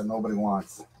teams that nobody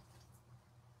wants.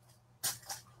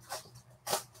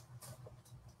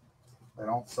 They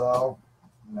don't sell,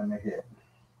 and then they hit.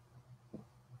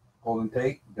 Golden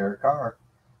Tate, Derek Carr,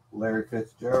 Larry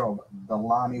Fitzgerald,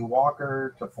 Delanie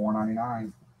Walker to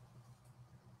 499.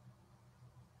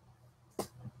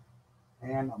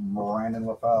 And Brandon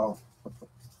LaFell.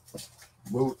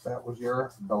 Booth, that was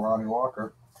your Delanie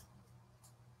Walker.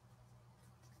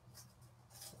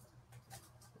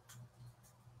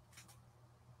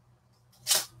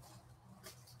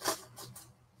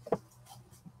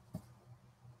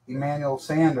 Emmanuel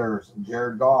Sanders,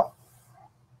 Jared Goff.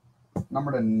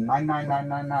 Number to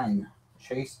 99999,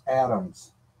 Chase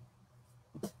Adams.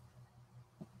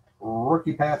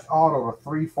 Rookie patch auto to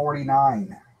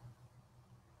 349.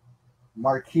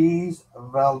 Marquise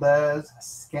Valdez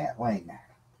Scantling.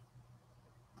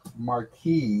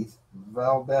 Marquise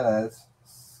Valdez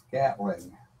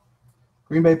Scantling.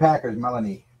 Green Bay Packers,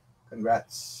 Melanie.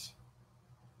 Congrats.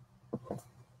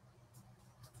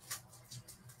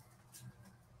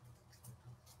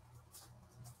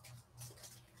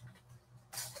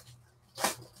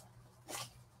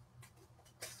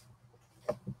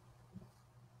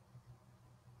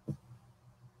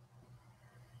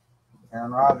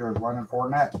 Aaron Rodgers, Leonard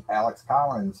Fournette, Alex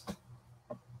Collins.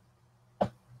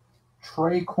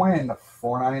 Trey Quinn,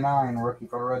 $4.99, rookie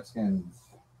for the Redskins.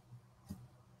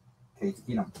 Case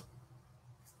Keenum.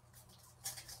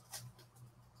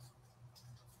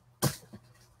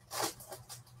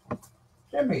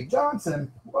 Jimmy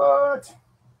Johnson. What?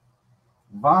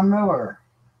 Von Miller.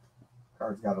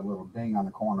 Card's got a little ding on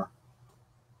the corner.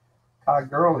 Todd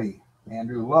Gurley.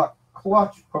 Andrew Luck.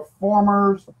 Clutch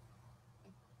Performers.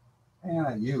 And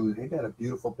a U. They got a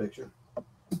beautiful picture.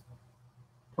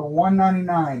 To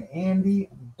 199, Andy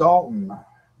Dalton.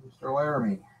 Mr.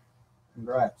 Laramie.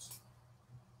 Congrats.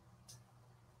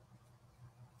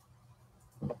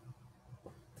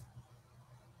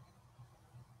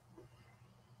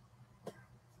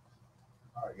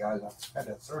 All right, guys. I had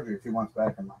that surgery a few months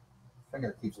back, and my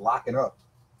finger keeps locking up.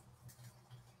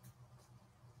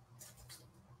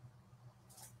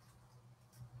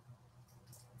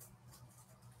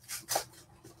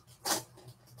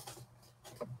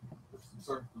 In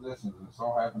certain positions, and this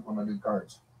all happens when I do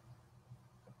cards.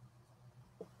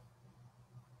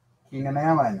 Keenan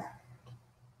Allen.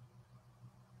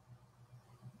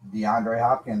 DeAndre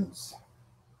Hopkins.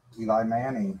 Eli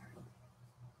Manning.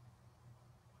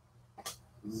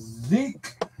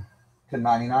 Zeke to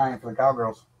 99 for the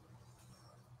Cowgirls.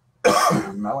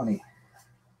 Melanie.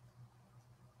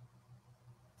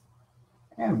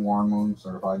 And Warren Moon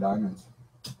Certified Diamonds.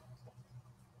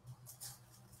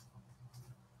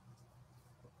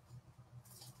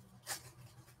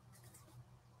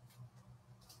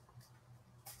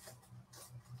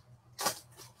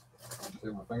 See,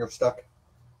 my finger's stuck.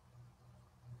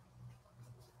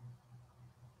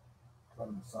 Try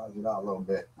to massage it out a little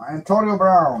bit. Antonio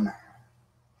Brown.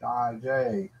 John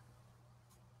J.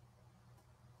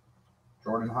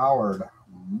 Jordan Howard.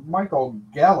 Michael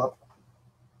Gallup.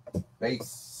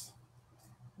 Base.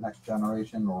 Next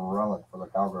Generation Relic for the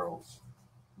Cowgirls.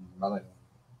 Melanie.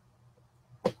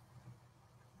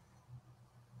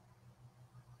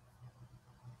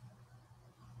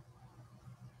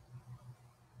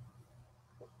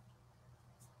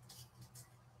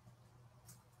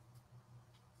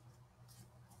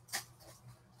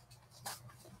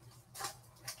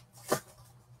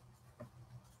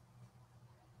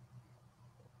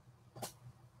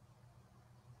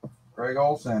 Greg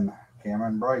Olson,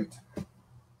 Cameron Bright.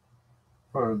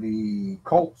 For the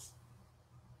Colts,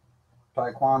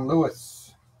 Tyquan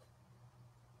Lewis.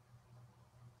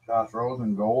 Josh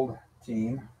Rosen, Gold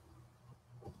Team.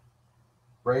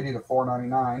 Brady to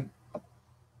 499.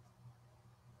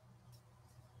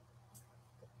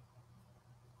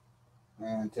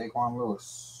 And Tyquan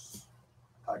Lewis.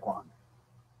 Tyquan.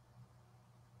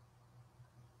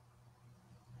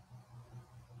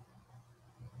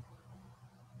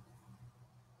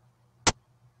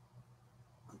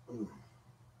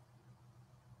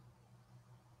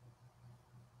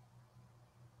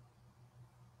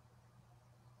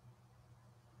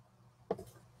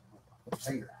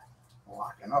 Finger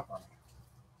locking up on me.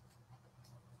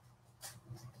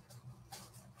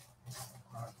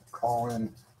 I have to call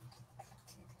in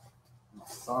my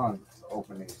son to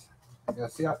open these. Yeah,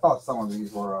 see, I thought some of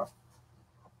these were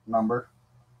numbered.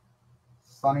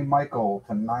 Sonny Michael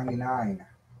to 99.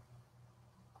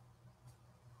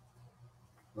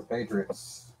 The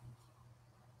Patriots.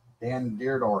 Dan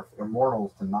Deerdorf,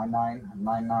 Immortals to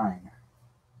 9999.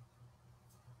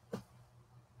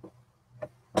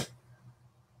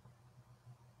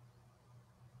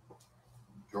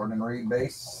 Jordan Reed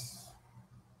base,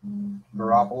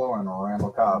 Garoppolo, and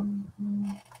Randall Cobb.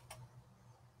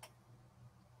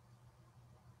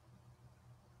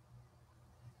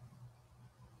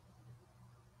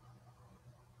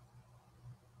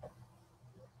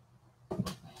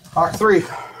 Box 3.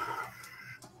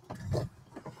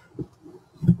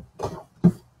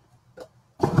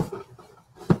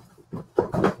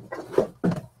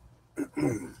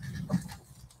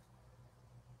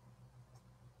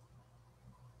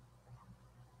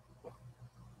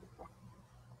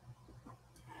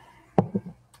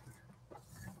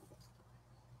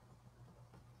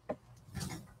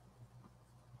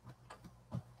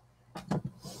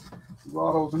 Two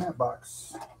autos in that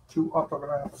box. 2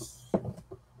 autographs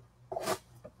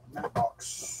in that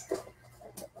box.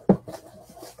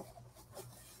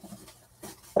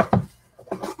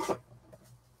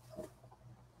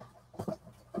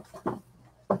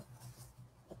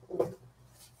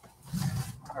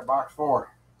 All right, box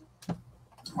 4.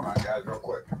 Hold on, guys, real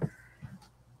quick.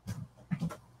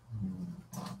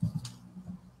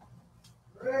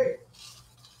 Hey.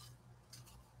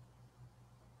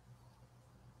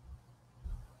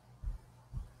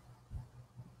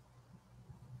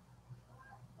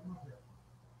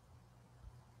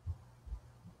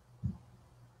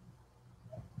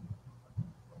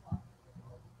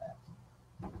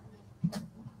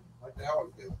 Like they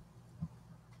always do.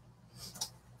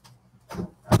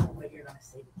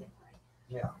 say it again, right?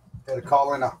 Yeah. Had to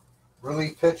call in a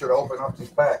relief pitcher to open up these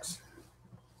packs.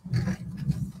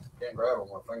 Can't grab them,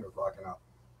 my finger's blocking out.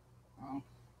 Oh.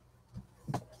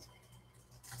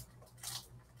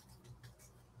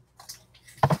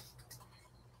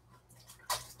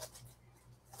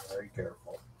 Very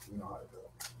careful. You know how to do it.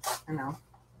 I know.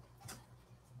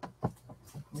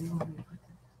 Where do you want me to put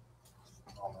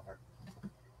that? All in there.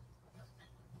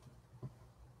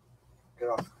 Get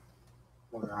off.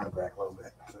 Move your arm back a little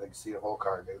bit so they can see the whole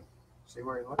card, dude. See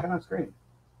where you're looking on the screen?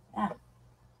 Yeah.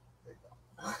 There you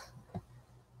go.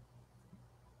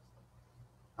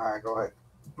 All right, go ahead.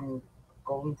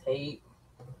 Golden tape.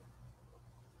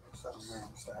 Set them there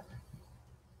on the stack.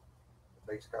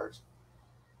 Base cards.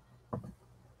 Go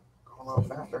a little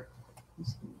faster.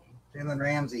 Jalen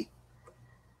Ramsey.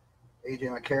 AJ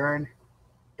McCarron.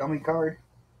 Dummy card.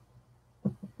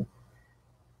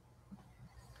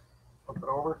 Flip it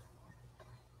over.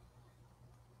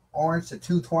 Orange to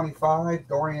 225.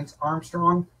 Dorian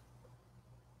Armstrong.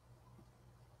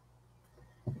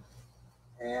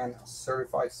 And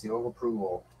certified seal of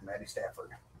approval. Matty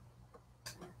Stafford.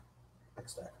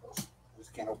 Next stack of those. I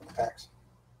just can't open the packs.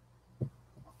 My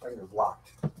finger's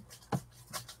locked.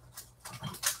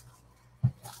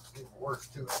 It's getting worse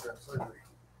too after that surgery.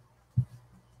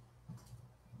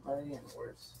 Well, it getting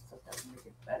worse. I thought that would make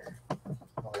it better.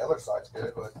 Well, the other side's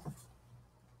good, but.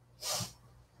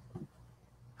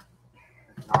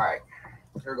 All right.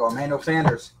 Here we go. Emmanuel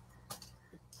Sanders.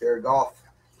 Jared Goff.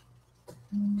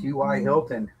 T.Y.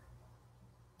 Hilton.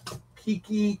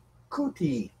 Kiki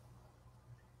Kuti.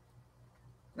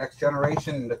 Next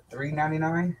generation to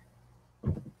 $3.99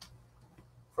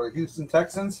 for the Houston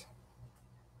Texans.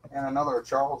 And another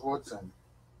Charles Woodson.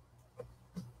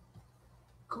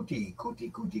 Kuti.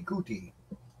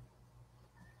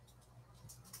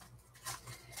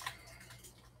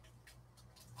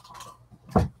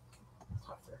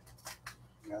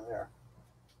 Yeah, there.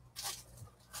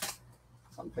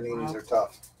 Some paninis are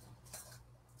tough.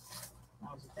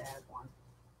 That was a bad one.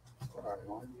 All right,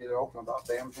 well, you get it open without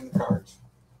damaging the cards.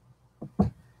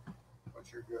 But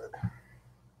you're good.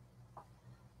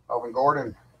 Melvin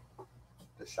Gordon.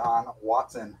 Deshaun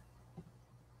Watson.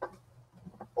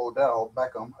 Odell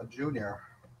Beckham Jr.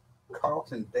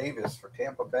 Carlton Davis for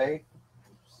Tampa Bay.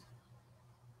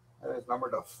 That is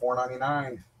numbered to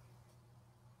 $4.99.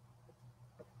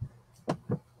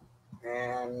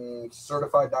 And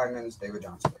certified diamonds, David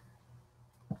Johnson.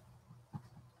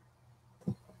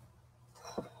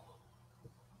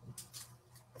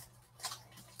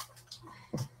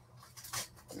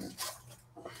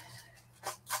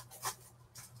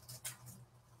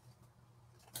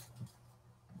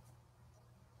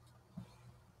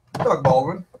 Doug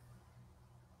Baldwin.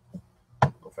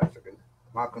 Go faster, good.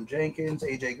 Malcolm Jenkins,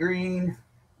 AJ Green.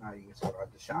 Now you can see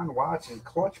Deshaun Watson,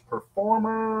 clutch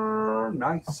performer.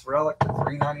 Nice relic to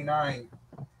 $3.99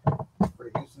 for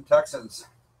the Houston Texans.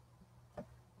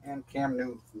 And Cam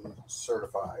Newton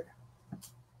certified.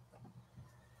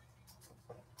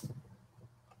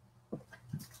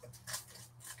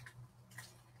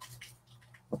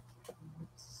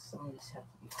 Some of these have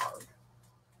to be hard.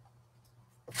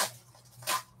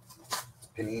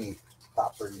 Panini,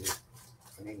 top 3.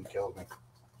 Panini killed me.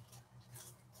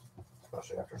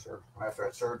 Especially after I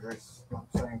had surgery. I'm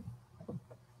saying.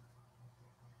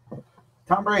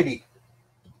 Tom Brady.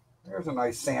 There's a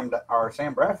nice Sam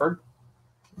Bradford.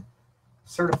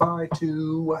 Certified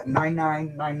to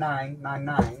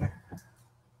 999999.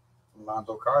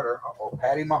 Alonzo Carter. Uh-oh,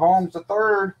 Patty Mahomes the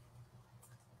third.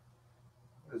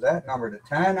 What is that number? To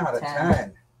 10 out of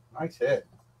 10. Nice hit.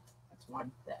 That's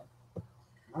one that.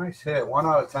 Nice hit. 1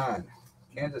 out of 10.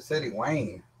 Kansas City,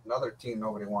 Wayne. Another team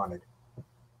nobody wanted.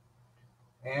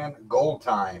 And gold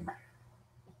time.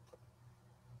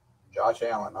 Josh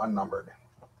Allen, unnumbered.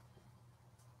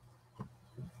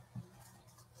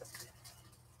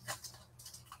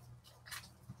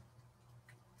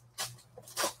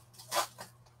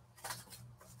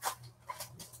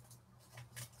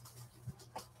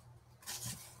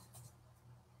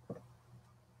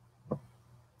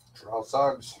 Terrell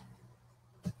Suggs.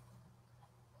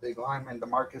 Big lineman,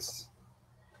 DeMarcus.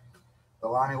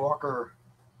 Delanie Walker.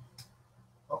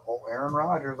 Uh-oh, Aaron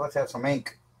Rodgers. Let's have some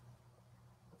ink.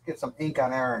 Let's get some ink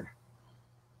on Aaron.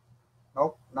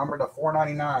 Nope, number to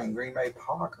 $4.99. Green Bay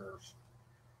Packers.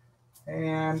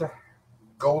 And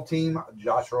gold team,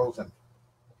 Josh Rosen.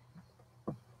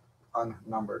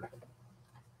 Unnumbered.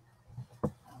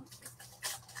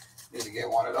 Need to get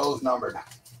one of those numbered.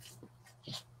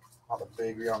 All the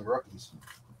big young rookies.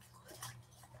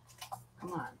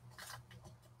 Come on.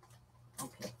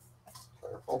 Okay.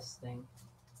 Careful. This thing.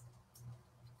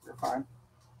 You're fine.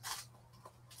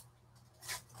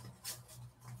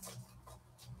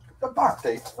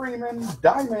 Devontae Freeman,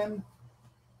 diamond.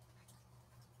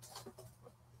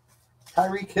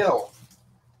 Tyreek Hill.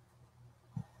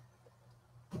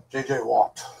 J.J.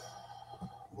 Watt.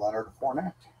 Leonard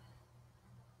Fournette.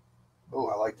 Oh,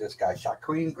 I like this guy.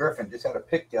 Shaquem Griffin just had a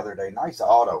pick the other day. Nice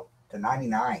auto to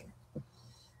 99.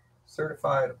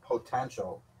 Certified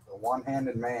potential. The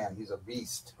one-handed man. He's a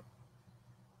beast.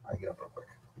 All right, get up real quick.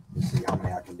 See how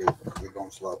many I can do. We're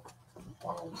going slow.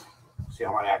 See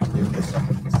how many I can do this.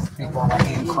 Before my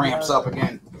hand cramps up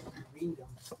again.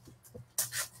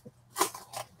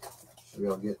 Should be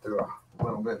able to get through a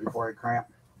little bit before I cramp.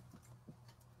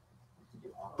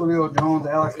 Julio Jones,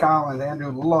 Alex Collins,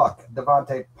 Andrew Luck,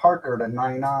 Devontae Parker to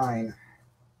 99.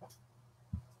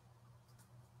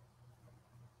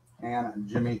 And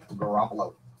Jimmy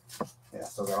Garoppolo. Yeah,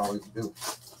 so they always do.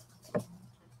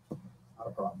 Not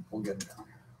a problem. We'll get it done.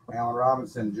 Allen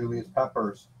Robinson, Julius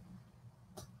Peppers,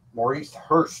 Maurice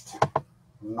Hurst,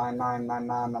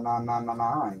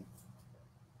 99999999.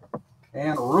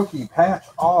 And rookie patch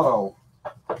auto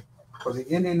for the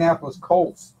Indianapolis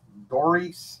Colts,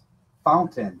 Doris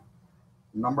Fountain,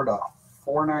 numbered to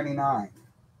 499.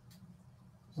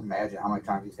 Just imagine how many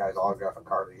times these guys autograph a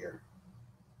card a year.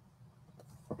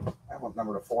 That one's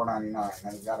numbered to 499.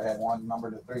 Then you gotta have one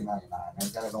numbered to 399. Then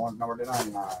you gotta have one numbered to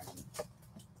 99.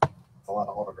 That's a lot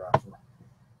of autographs.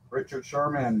 Richard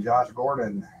Sherman, Josh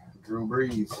Gordon, Drew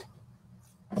Brees,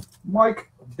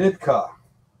 Mike Ditka,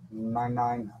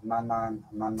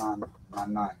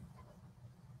 99999999.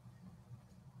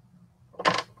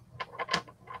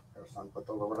 There's some put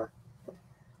those over there.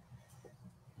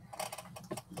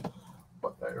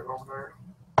 Put that over there.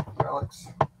 Relics.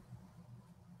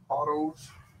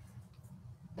 Autos.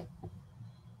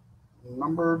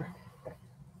 Numbered.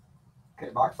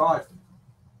 Okay, box 5.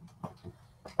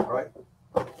 All right.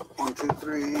 1, 2,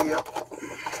 3. Yep.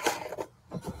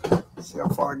 See how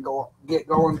far I can get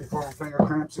going before my finger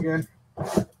cramps again.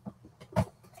 I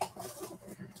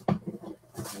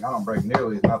don't break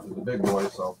nearly as much as the big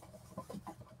boys, so.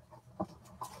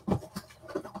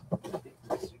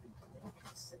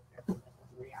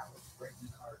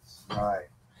 All right.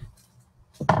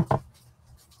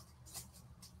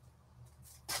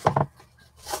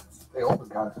 They open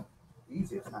kind of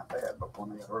easy. It's not bad, but when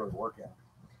they got really work at it.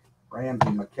 Ramsey,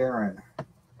 McCarron,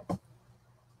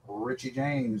 Richie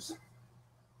James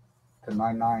to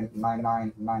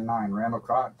 999999. Randall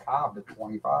Cobb to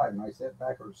 25. Nice hit,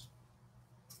 Packers.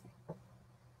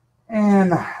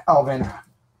 And Alvin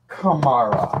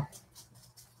Kamara.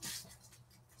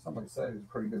 Somebody said he was a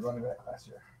pretty good running back last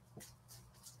year.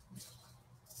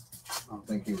 I don't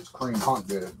think he was Kareem Hunt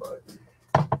good, but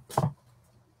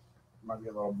might be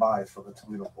a little biased for the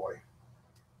Toledo boy.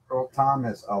 Earl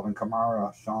Thomas, Alvin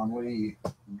Kamara, Sean Lee,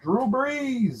 Drew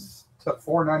Brees to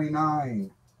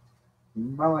 499.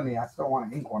 Melanie, I still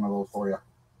want to ink one of those for you.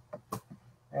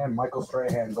 And Michael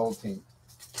Strahan, Gold Team.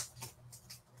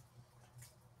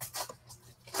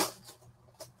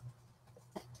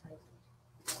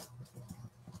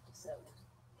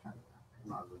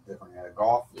 Not as different. Yeah,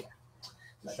 golf. Yeah.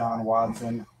 Deshaun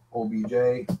Watson, OBJ,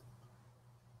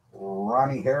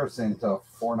 Ronnie Harrison to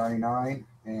 499,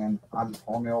 and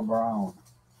Antonio Brown.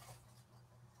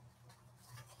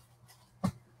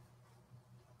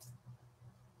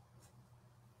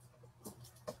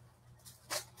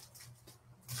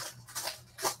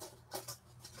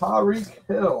 Tyreek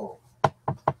Hill,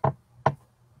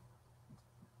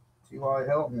 T.Y.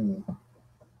 Hilton,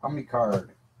 Hummy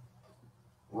card.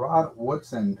 Rod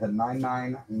Woodson to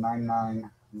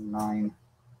 999999.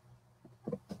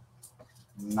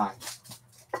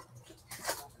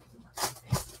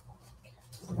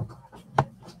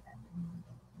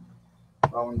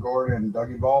 Melvin Gordon,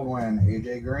 Dougie Baldwin,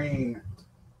 AJ Green,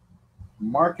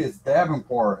 Marcus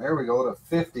Davenport. There we go to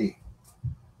 50.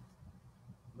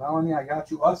 Melanie, I got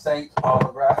you a Saint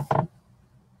autograph.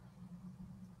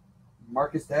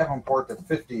 Marcus Davenport to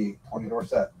 50, 20-door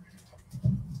set.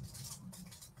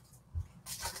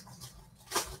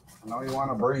 I know you want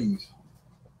a Breeze.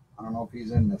 I don't know if he's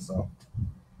in this, though.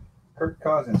 Kirk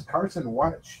Cousins, Carson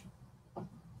Wentz.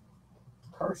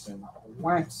 Carson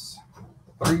Wentz,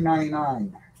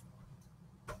 $3.99.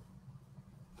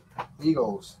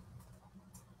 Eagles,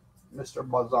 Mr.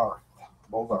 Bozarth.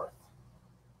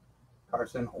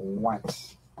 Carson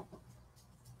Wentz.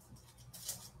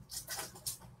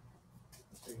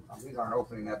 These aren't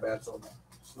opening that bad, so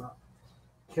it's not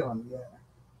killing me yet.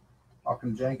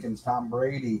 Malcolm Jenkins, Tom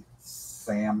Brady,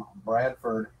 Sam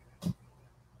Bradford,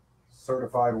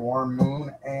 certified Warren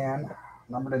Moon, and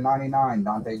number to 99,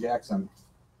 Dante Jackson,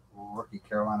 rookie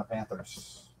Carolina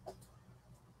Panthers.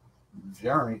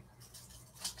 Jeremy.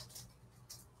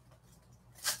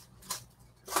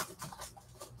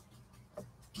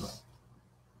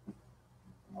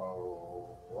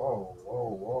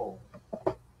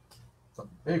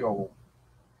 Big old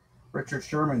Richard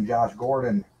Sherman, Josh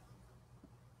Gordon.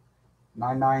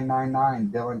 9999,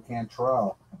 Dylan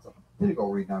Cantrell. That's a big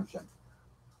old redemption.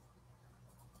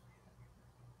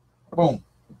 Boom.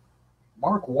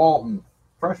 Mark Walton,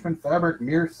 freshman fabric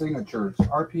mirror signatures.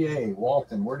 RPA,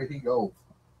 Walton, where did he go?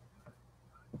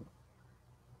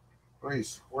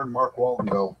 Reese, where'd Mark Walton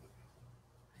go?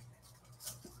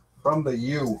 From the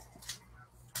U.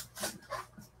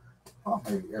 Oh,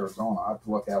 maybe Arizona. I have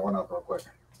to look that one up real quick.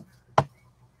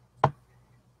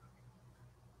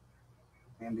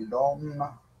 Andy Dalton.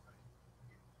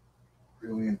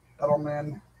 Julian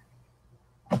Edelman.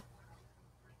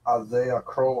 Isaiah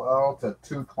Crowell to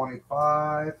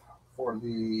 225 for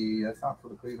the, that's not for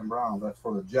the Cleveland Browns, that's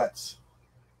for the Jets.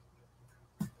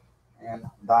 And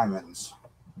Diamonds.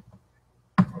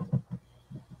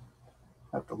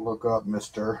 Have to look up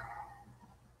Mr.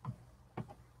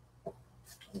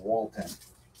 Walton.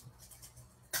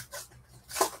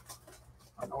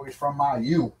 I know he's from my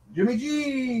U. Jimmy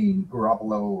G.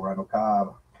 Garoppolo, Randall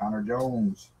Cobb, Connor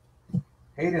Jones,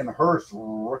 Hayden Hurst,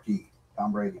 rookie,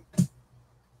 Tom Brady.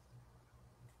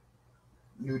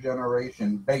 New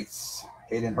generation base,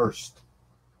 Hayden Hurst.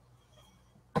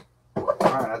 All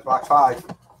right, that's box 5.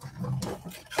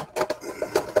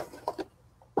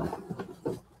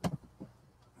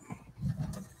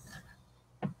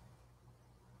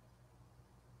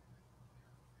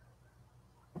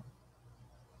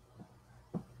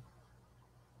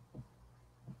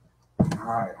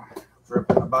 All right,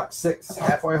 ripping the box 6,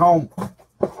 halfway home.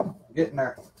 Getting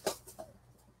there.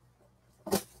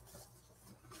 Had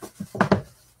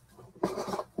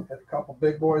a couple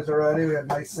big boys already. We had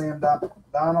nice Sam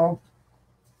Donald.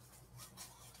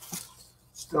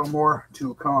 Still more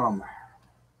to come.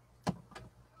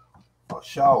 For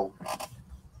show.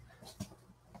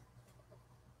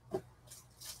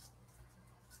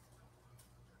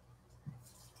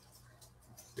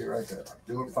 See right there.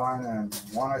 I'm doing fine, and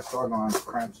one I struggle on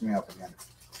cramps me up again.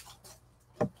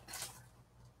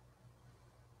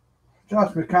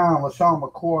 Josh McCown, LaShawn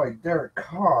McCoy, Derek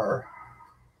Carr.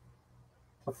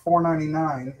 The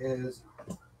 $4.99 is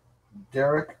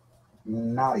Derek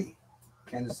Nottie,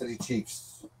 Kansas City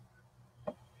Chiefs.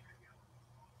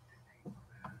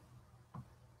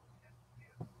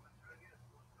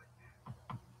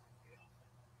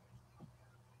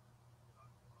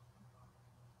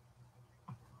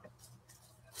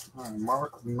 All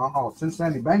right,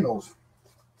 Cincinnati Bengals.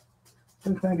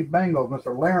 Cincinnati Bengals,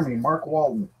 Mr. Laramie, Mark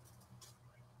Walton.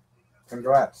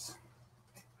 Congrats.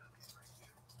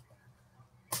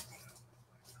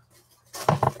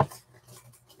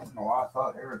 Oh, I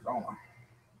thought Arizona.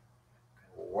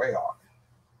 Way off.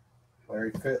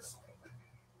 Larry Fitz.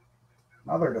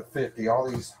 Another to 50. All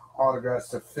these autographs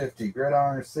to 50.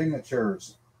 Gridiron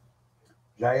signatures.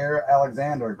 Jair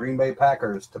Alexander, Green Bay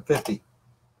Packers to 50.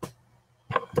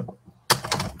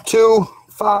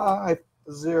 250.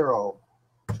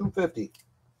 250.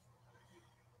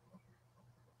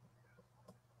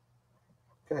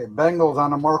 Okay, Bengals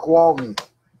on the Mark Walton.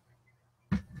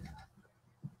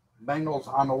 Bengals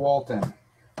on the Walton.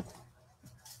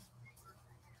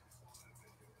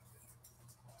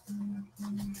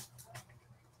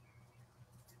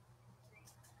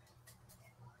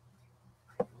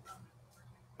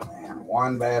 Man,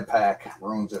 one bad pack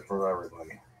ruins it for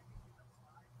everybody.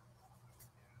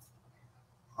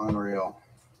 Unreal.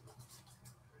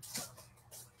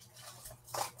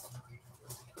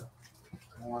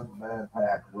 One bad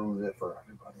pack ruins it for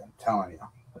everybody. I'm telling you.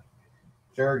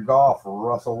 Jared Goff,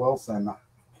 Russell Wilson,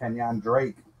 Kenyon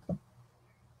Drake.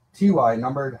 TY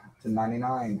numbered to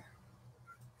 99.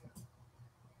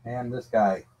 And this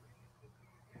guy.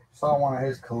 Saw one of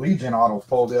his collegiate autos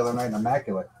pulled the other night in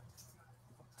Immaculate.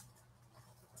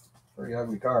 Pretty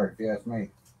ugly card, if you ask me.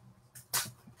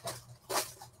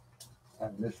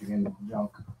 That Michigan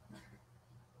junk.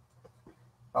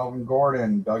 Elvin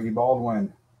Gordon, Dougie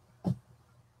Baldwin.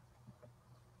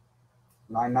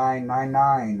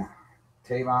 9999.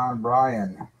 Tavon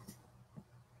Bryan.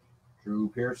 Drew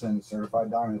Pearson,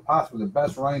 Certified Diamond. Possibly the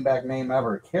best running back name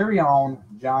ever. Kerryon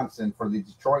Johnson for the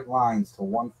Detroit Lions to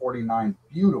 149.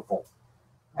 Beautiful.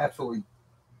 Absolutely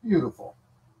beautiful.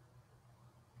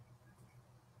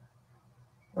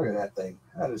 Look at that thing.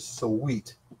 That is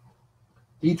sweet.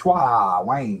 Detroit,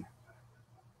 Wayne.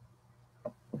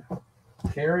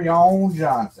 Kerryon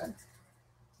Johnson.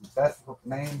 Best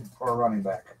name for a running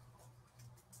back.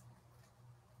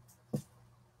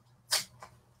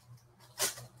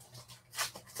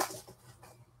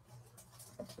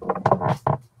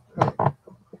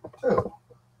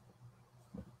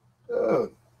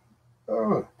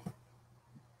 Dude.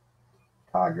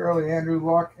 Todd Gurley, Andrew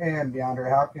Luck, and DeAndre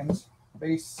Hopkins.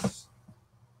 Base,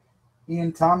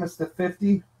 Ian Thomas to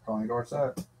 50. Tony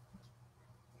Dorsett.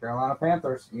 Carolina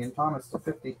Panthers, Ian Thomas to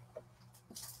 50.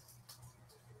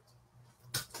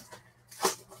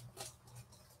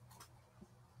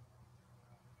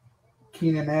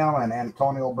 Keenan Allen,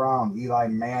 Antonio Brown, Eli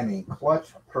Manning. Clutch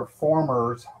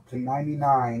Performers to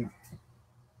 99.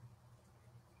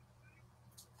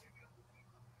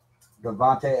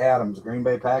 Devontae Adams, Green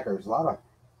Bay Packers. A lot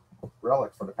of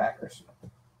relics for the Packers.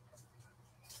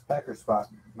 Packers spot,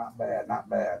 not bad, not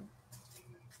bad.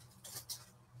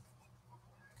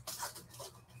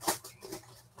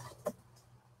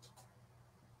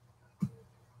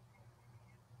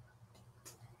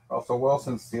 Russell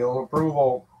Wilson, seal of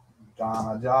approval.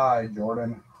 John Ajayi,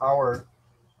 Jordan Howard,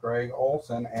 Greg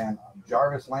Olson, and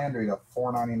Jarvis Landry to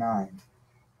 499.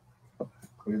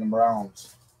 Cleveland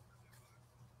Browns.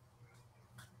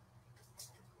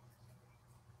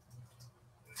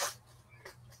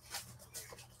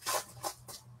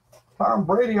 Tom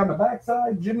Brady on the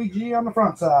backside, Jimmy G on the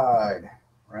front side.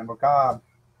 Randall Cobb,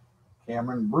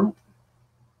 Cameron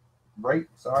Brate,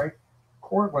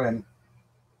 Cortland.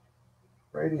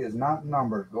 Brady is not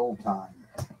numbered, gold time.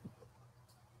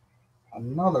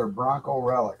 Another Bronco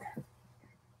relic.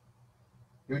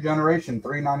 New generation,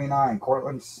 399.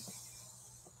 Cortland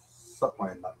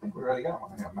Sutherland. I think we already got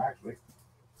one of them, actually.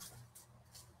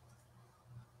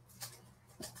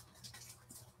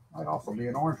 Might also be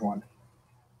an orange one.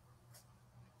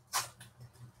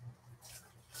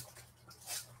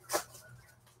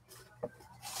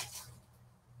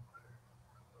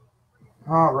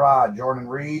 All right, Jordan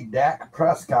Reed, Dak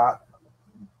Prescott,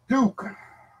 Duke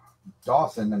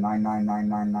Dawson to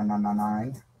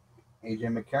 99999999. AJ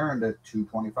McCarron to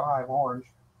 225 orange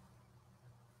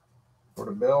for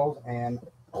the Bills and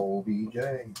OBJ.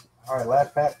 All right,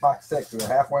 last pack, box 6. We're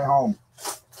halfway home.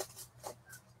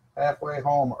 Halfway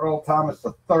home. Earl Thomas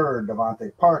III,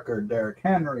 Devontae Parker, Derrick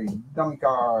Henry, dummy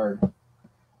card.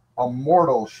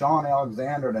 Immortal Sean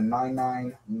Alexander to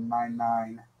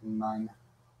 999999.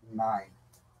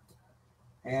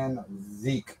 And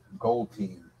Zeke, gold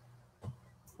team.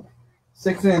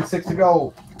 6 in, 6 to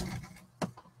go.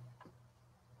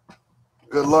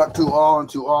 Good luck to all, and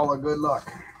to all a good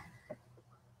luck.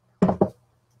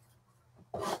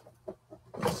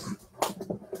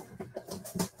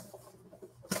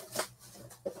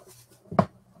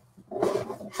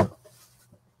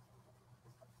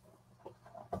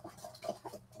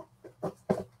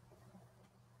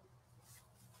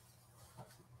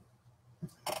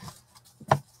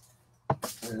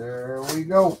 There we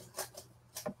go.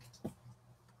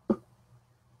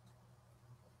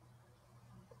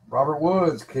 Robert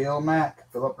Woods, Kale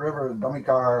Mack, Phillip Rivers, dummy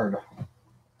card.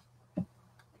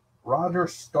 Roger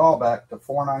Staubach to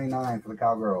 499 for the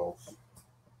Cowgirls.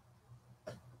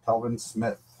 Telvin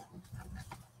Smith.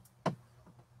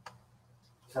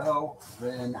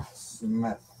 Telvin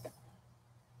Smith.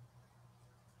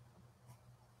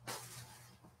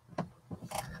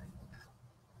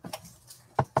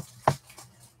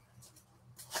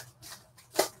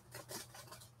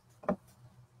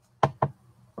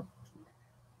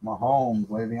 Mahomes,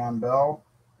 Le'Veon Bell,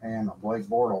 and Blake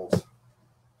Bortles.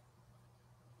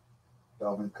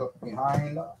 Delvin Cook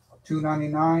behind,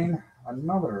 $2.99.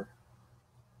 Another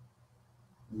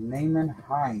Naaman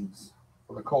Hines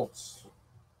for the Colts.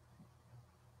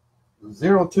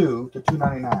 0-2 to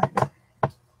 $2.99. A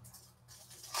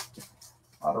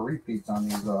lot of repeats on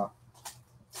these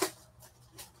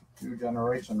new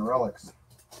generation relics.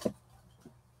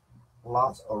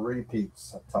 Lots of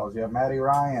repeats. That tells you Matty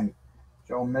Ryan,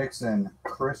 Joe Mixon,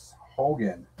 Chris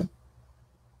Hogan,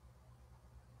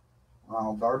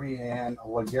 Ronald Darby, and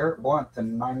LeGarrette Blount to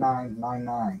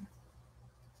 9999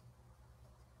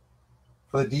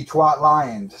 for the Detroit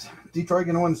Lions. Detroit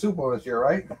going to win the Super Bowl this year,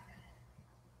 right?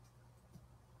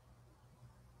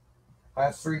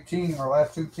 Last two teams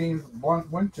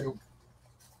Blount went to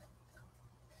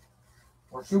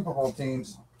were Super Bowl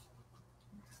teams.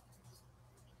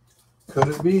 Could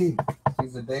it be?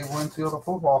 He's the Dave Winfield of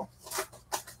football.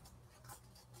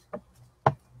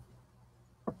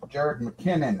 Jared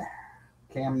McKinnon,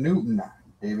 Cam Newton,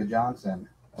 David Johnson,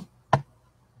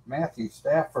 Matthew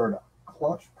Stafford,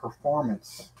 clutch performer,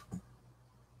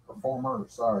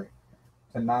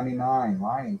 to 99.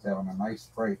 Lions having a nice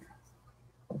break.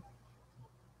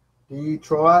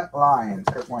 Detroit Lions,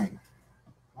 Kurt Wayne.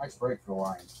 Nice break for the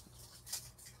Lions.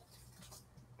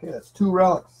 Okay, that's 2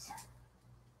 relics.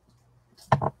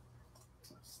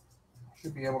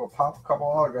 Should be able to pop a couple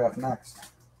autographs next.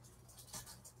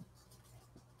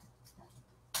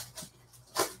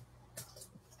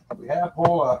 We have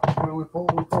pulled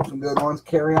some good ones.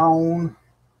 Carry on.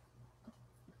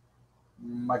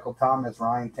 Michael Thomas,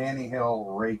 Ryan Tannehill,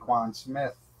 Raekwon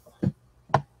Smith,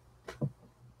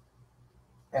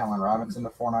 Allen Robinson to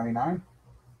 499,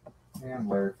 and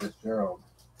Larry Fitzgerald.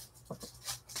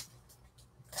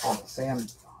 Sam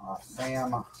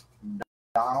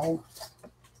Donald,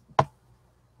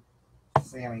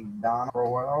 Sammy Donald,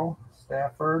 Roel,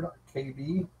 Stafford,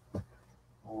 KB,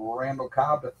 Randall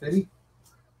Cobb to 50.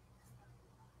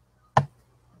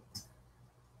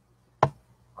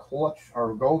 Clutch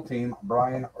or gold team,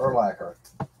 Brian Urlacher.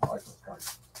 I like those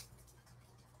cards.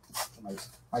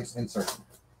 Nice insert.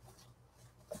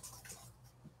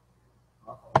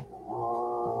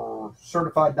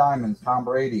 Certified Diamonds, Tom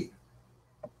Brady,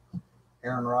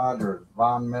 Aaron Rodgers,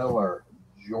 Von Miller,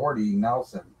 Jordy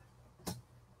Nelson.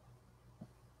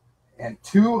 And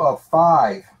 2 of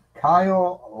 5,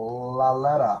 Kyle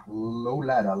Loletta,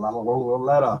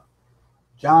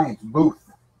 Giants,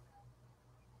 Booth.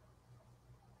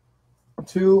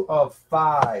 2 of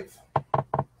 5.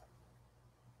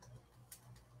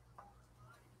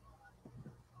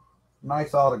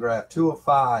 Nice autograph. 2 of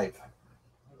 5.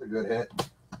 That's a good hit.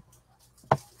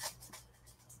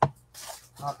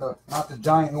 Not the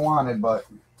giant you wanted, but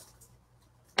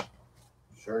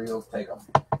sure you'll take them.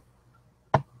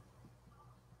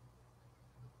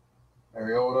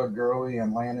 Mariota, Gurley,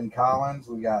 and Landon Collins.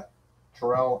 We got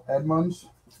Terrell Edmonds,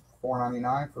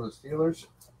 $4.99 for the Steelers,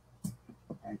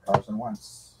 and Carson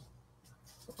Wentz.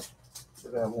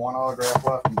 Should have 1 autograph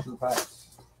left in 2 packs.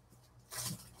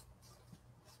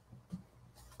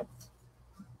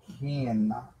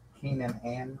 Keenan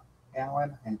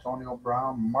Allen, Antonio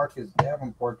Brown, Marcus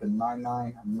Davenport to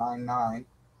 9999,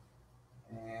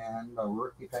 and the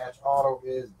rookie patch auto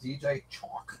is DJ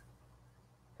Chalk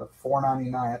to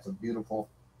 499. That's a beautiful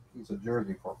piece of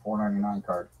jersey for a 499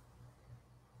 card.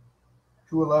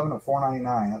 211 to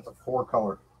 499. That's a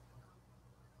 4-color.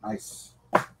 Nice.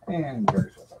 And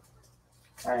very well done.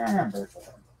 And very well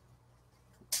done.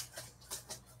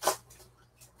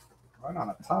 Right on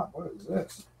the top. What is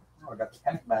this? Oh, I got the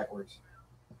panic backwards.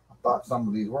 I thought some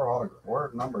of these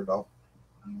were numbered though.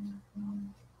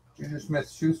 Juju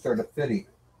Smith-Schuster to 50.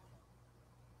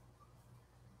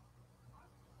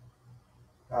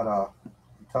 Got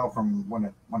you tell from when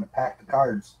it packed the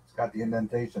cards, it's got the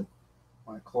indentation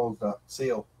when it closed the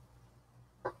seal.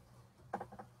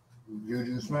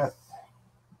 Juju Smith,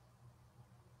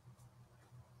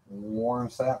 Warren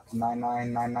Sapp to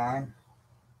 9999,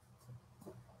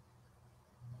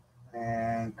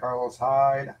 and Carlos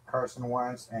Hyde, Carson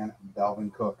Wentz, and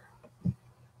Dalvin Cook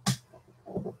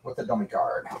with the dummy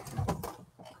card.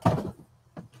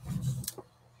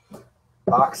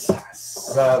 Box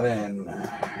 7,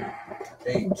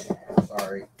 8.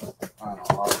 Sorry, I don't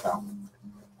know, lost count.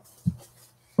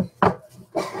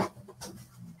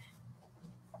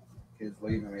 Kids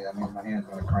leaving me. That means my hand's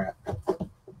gonna cramp.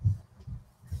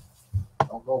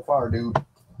 Don't go far, dude.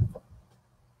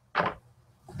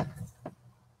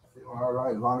 All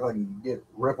right, as long as I can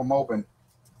rip them open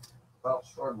without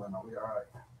struggling, I'll be all right.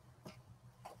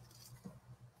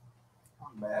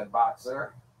 Not a bad box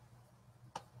there.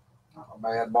 Not a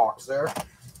bad box there.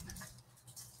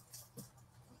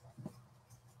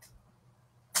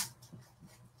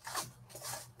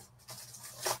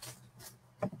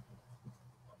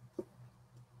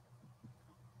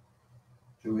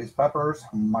 Julius Peppers,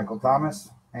 Michael Thomas,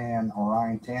 and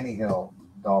Ryan Tannehill.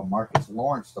 Marcus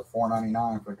Lawrence to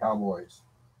 499 for the Cowboys.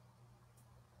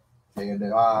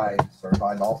 J.I.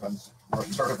 Certified Dolphins. Or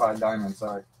Certified Diamonds,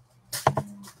 sorry.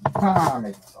 I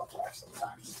make myself laugh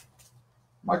sometimes.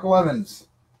 Michael Evans,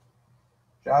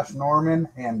 Josh Norman,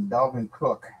 and Dalvin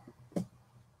Cook.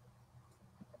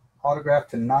 Autograph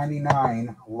to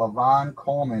 99, Lavon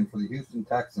Coleman for the Houston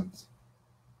Texans.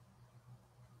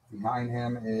 Behind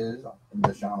him is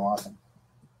Deshaun Watson.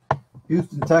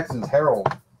 Houston Texans, Harold.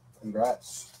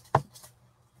 Congrats.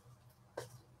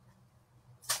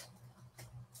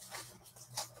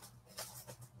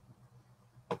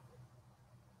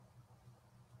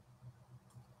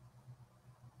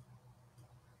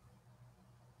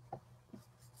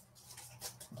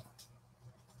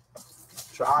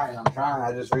 I'm trying.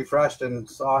 I just refreshed and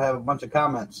saw I have a bunch of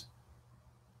comments.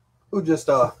 Who just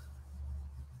found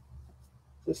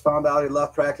out he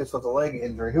left practice with a leg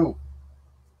injury? Who?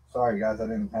 Sorry guys, I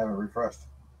didn't have it refreshed.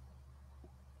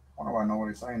 Why do I know what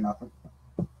he's saying? Nothing.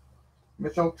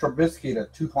 Mitchell Trubisky to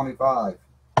 225.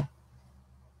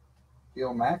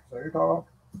 Keel Max, there you go.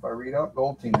 If I read up,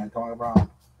 gold team, Antonio Brown.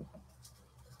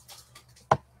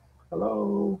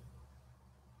 Hello.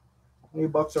 Hey,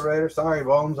 Bucks are Raiders. Sorry,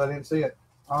 Bones, I didn't see it.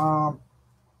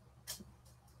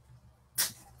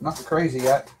 Nothing crazy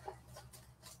yet.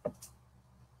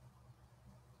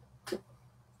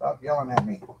 Stop yelling at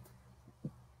me.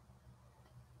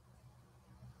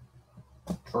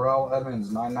 Terrell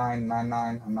Evans,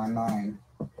 999999.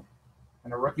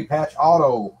 And a rookie patch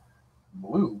auto,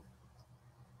 blue,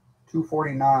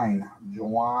 249,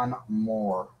 Juwan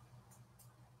Moore.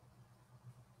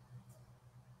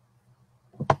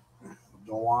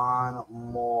 Juwan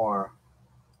Moore.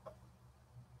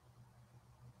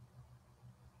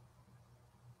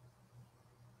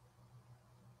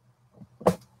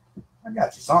 I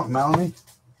got you something, Melanie.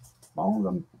 Bones,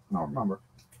 I don't remember.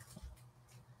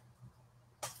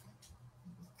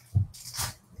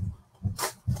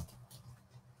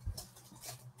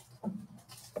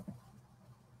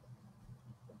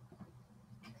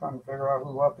 Trying to figure out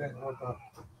who left it with the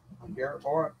Garrett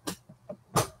for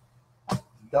it.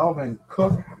 Delvin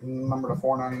Cook, number to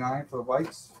 499 for the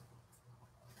Vikes.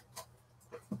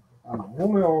 And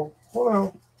Julio.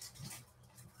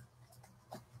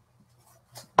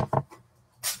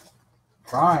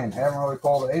 Trying, haven't really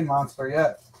pulled a monster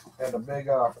yet. Had a big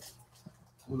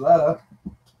Uletta,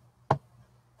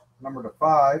 number to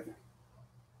 5.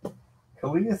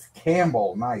 Calais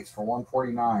Campbell, nice for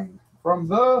 149 from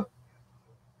the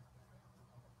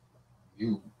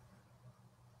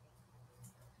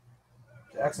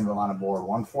Jacksonville on the board,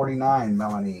 149.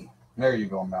 Melanie, there you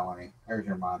go, Melanie. There's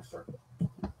your monster.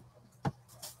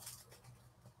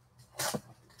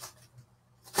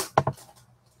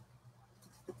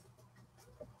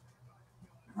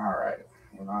 All right.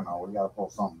 I know we got to pull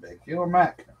something big. Keeler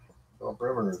Mack, Philip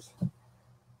Rivers,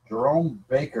 Jerome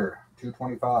Baker,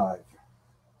 225.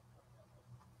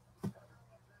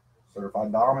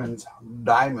 Certified Diamonds,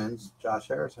 Josh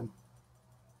Harrison.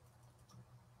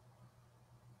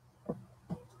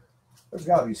 There's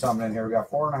got to be something in here. We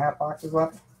got 4.5 boxes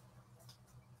left.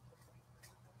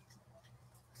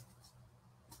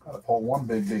 Got to pull one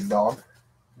big dog.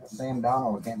 Sam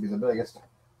Donald can't be the biggest.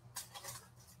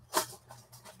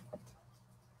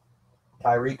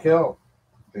 Tyreek Hill,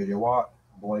 J.J. Watt,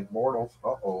 Blake Bortles.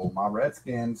 Uh-oh, my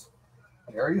Redskins.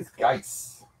 Darius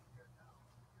Geis.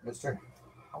 Mr.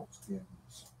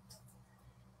 Houskins.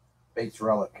 Bates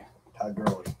Relic, Ty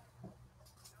Gurley.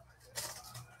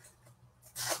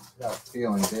 Got a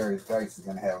feeling Darius Geis is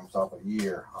going to have himself a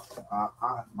year.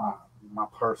 My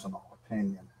personal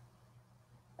opinion.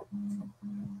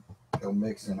 Joe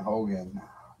Mixon, Hogan,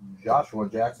 Joshua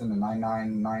Jackson to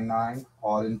 9999.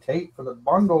 Auden Tate for the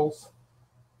Bungles.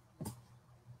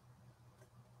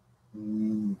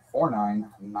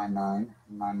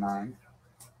 499999.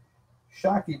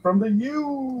 Shockey from the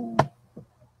U.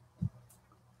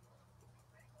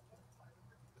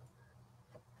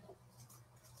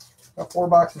 Got 4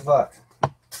 boxes left.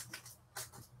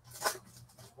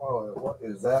 Whoa, what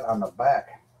is that on the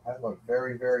back? That looked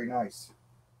very, very nice.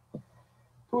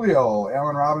 Julio,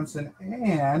 Allen Robinson,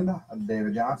 and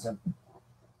David Johnson.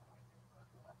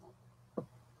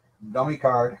 Dummy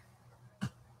card.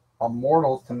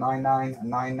 Immortals to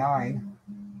 9999.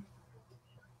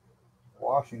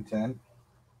 Washington.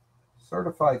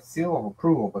 Certified seal of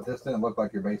approval, but this didn't look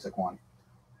like your basic one.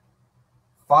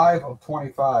 5 of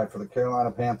 25 for the Carolina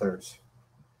Panthers.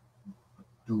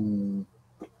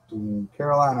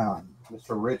 Carolina,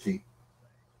 Mr. Ritchie.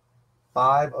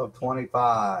 5 of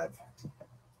 25.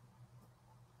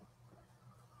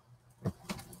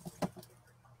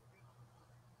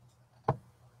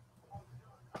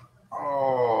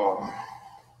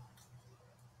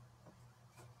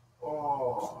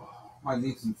 Oh, might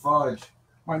need some fudge.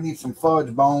 Might need some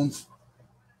fudge, Bones.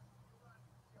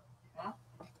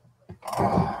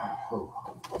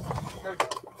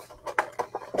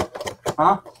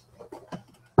 Huh?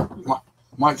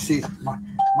 Might need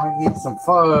some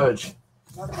fudge.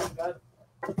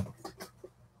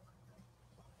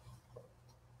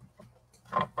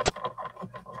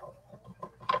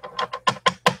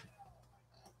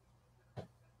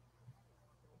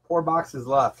 Four boxes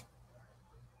left.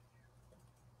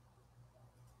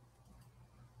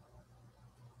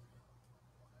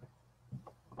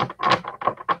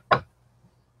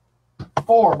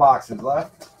 Four boxes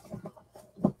left.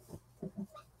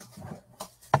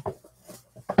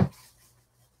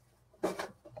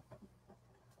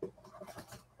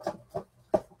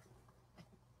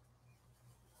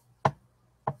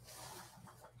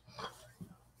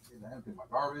 Empty my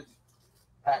garbage.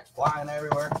 Packs flying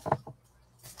everywhere.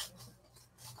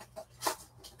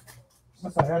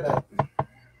 Since I had that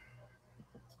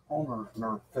owner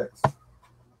nerve fixed.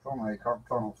 Only carpal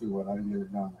tunnel too, but I didn't get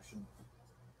it done. I should.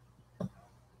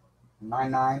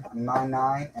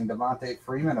 9999 and Devontae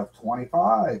Freeman of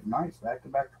 25. Nice,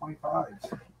 back-to-back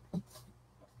 25s.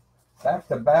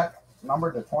 Back-to-back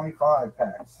number to 25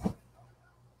 packs.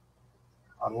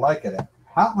 I like it.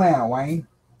 Hotlanta, Wayne.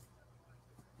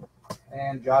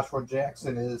 And Joshua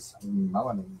Jackson is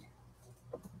Melanie.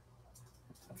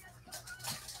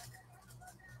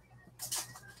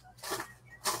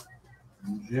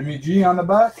 Jimmy G on the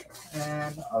back.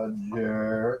 And a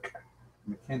Jerk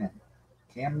McKinnon.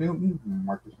 Cam Newton,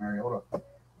 Marcus Mariota.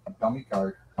 Dummy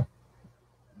card.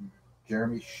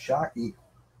 Jeremy Shockey.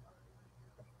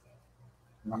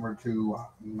 Number 2,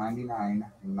 99,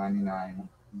 99,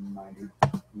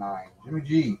 99. Jimmy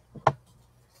G.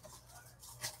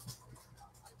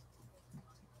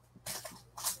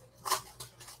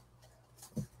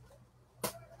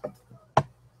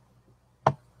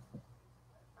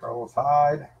 Carlos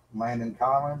Hyde, Landon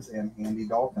Collins, and Andy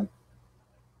Dalton.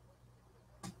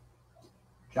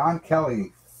 John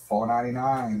Kelly,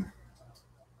 499.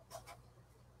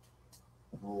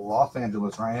 Los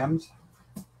Angeles Rams.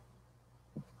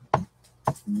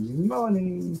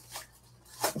 Melanie.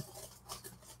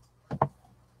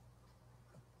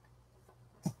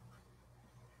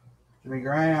 Jimmy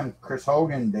Graham, Chris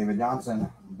Hogan, David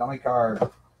Johnson, dummy card.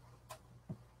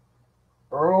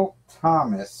 Earl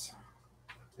Thomas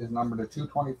is number to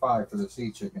 225 for the Sea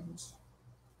Chickens.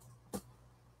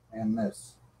 And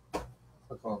this.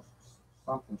 Looks like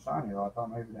something shiny though. I thought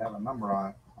maybe it'd have a number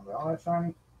on it. Are they all that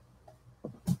shiny?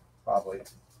 Probably.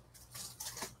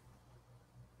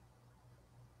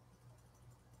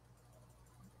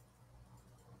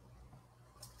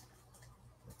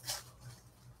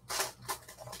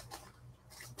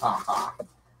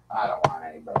 I don't want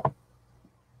any, bro.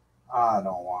 I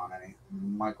don't want any.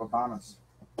 Michael Thomas.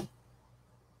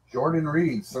 Jordan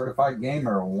Reed, Certified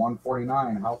Gamer,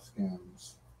 149, House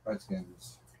Skins,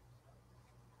 Redskins.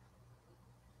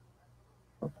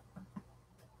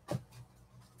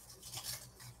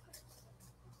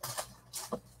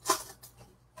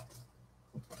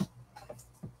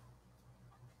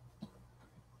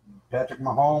 Patrick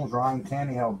Mahomes, Ryan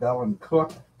Tannehill, Delvin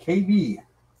Cook, KB,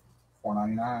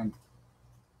 499.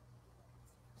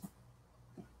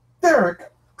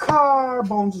 Derek Carr,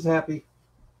 Bones is happy.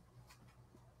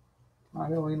 No,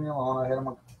 he'll leave me alone.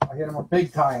 I hit him a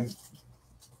big time.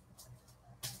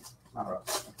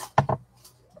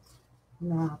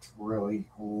 Not really.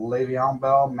 Le'Veon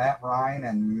Bell, Matt Ryan,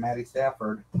 and Matty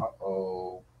Stafford.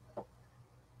 Uh-oh.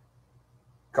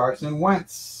 Carson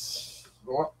Wentz.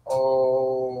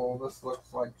 Uh-oh. This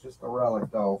looks like just a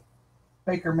relic, though.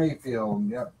 Baker Mayfield.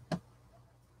 Yep.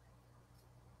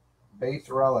 Base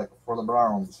relic for the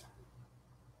Browns.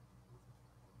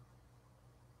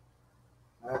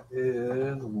 That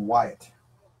is Wyatt.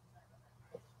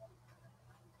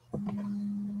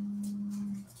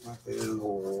 That is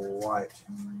Wyatt.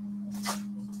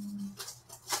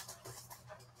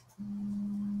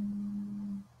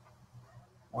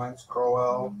 Wentz,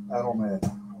 Crowell, Edelman,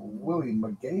 Willie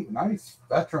McGay. Nice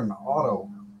veteran auto.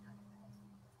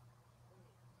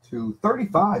 To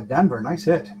 35, Denver. Nice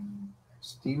hit.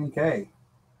 Stephen K.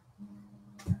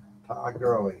 Todd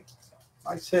Gurley.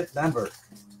 Nice hit, Denver.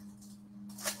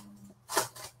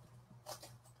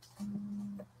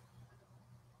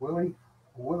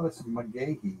 Willis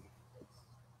McGahee.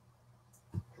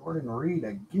 Jordan Reed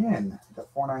again to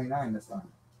 499 this time.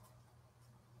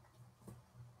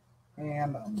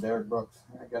 And Derek Brooks.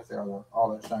 I guess they are all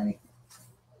that shiny.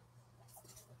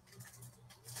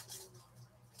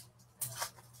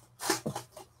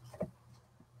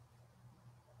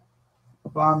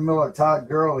 Von Miller, Todd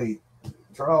Gurley,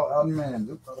 Terrell Edmonds.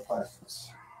 Oops, other plastics.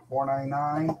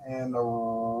 499, and the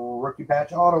rookie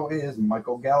patch auto is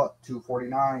Michael Gallup,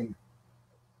 249.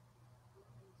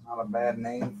 Not a bad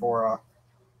name for a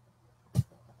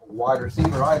wide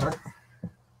receiver either.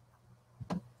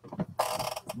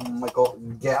 Michael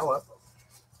Gallup.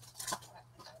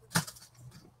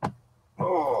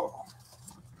 Oh.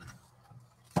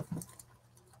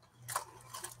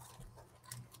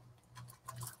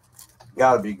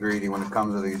 Gotta be greedy when it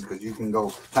comes to these, because you can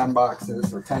go 10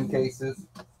 boxes or 10 cases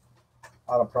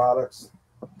out of products,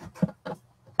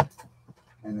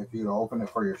 and if you open it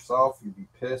for yourself, you'd be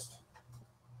pissed.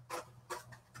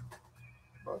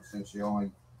 But since you only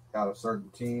got a certain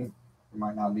team, you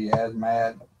might not be as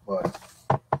mad. But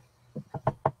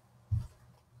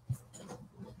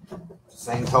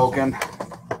same token,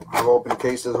 I've opened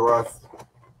cases where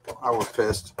I was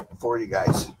pissed for you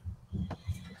guys.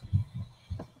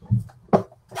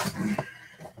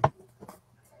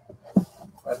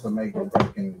 That's what makes it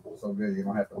freaking so good. You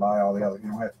don't have to buy all the other. You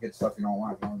don't have to get stuff you don't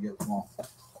want. You don't get small,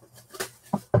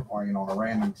 or a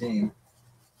random team.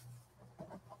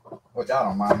 Which I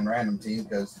don't mind random teams,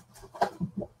 because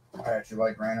I actually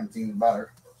like random teams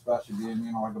better, especially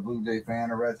being like a Blue Jay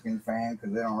fan or Redskins fan,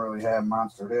 because they don't really have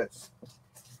monster hits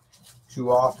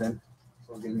too often.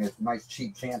 It'll give me a nice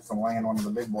cheap chance to land one of the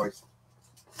big boys.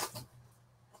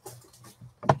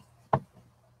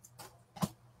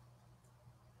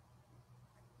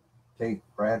 Tate,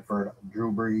 Bradford,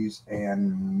 Drew Brees,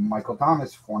 and Michael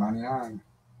Thomas, $4.99.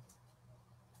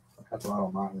 That's why I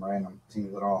don't mind random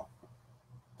teams at all.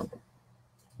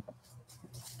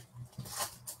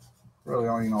 Really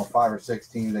only know 5 or 6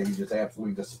 teams that you just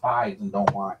absolutely despise and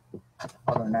don't want.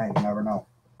 Other than that, you never know.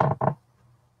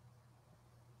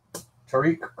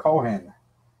 Tariq Cohen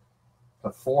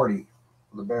to 40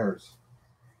 for the Bears.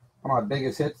 One of my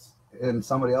biggest hits in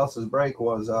somebody else's break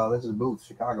was this is Booth,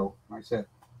 Chicago. Nice hit.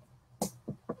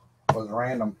 It was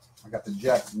random. I got the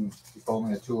Jets and he told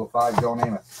me a 205 Joe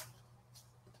Namath.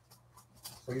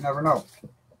 So you never know.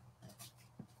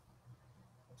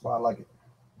 That's why I like it.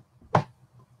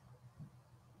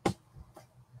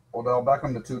 Odell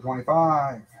Beckham to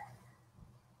 225.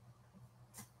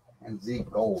 And Zeke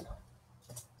Gold.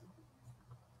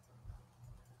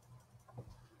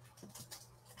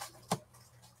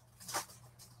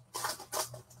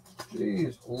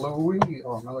 Jeez, Louis.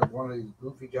 Oh, another one of these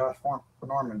goofy Josh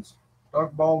Normans.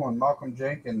 Doug Baldwin, Malcolm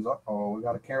Jenkins. Uh-oh, we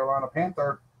got a Carolina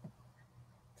Panther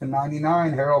to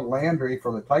 99. Harold Landry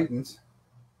for the Titans.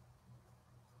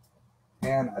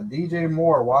 And a DJ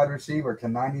Moore, wide receiver to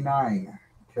 99.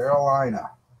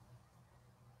 Carolina.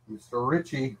 Mr.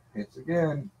 Ritchie hits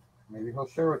again. Maybe he'll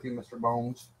share with you, Mr.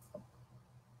 Bones.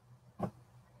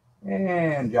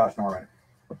 And Josh Norman.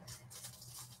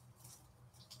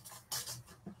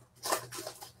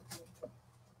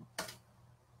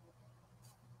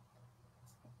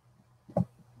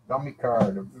 Dummy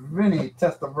card. Vinny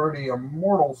Testaverde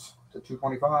Immortals to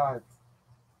 225.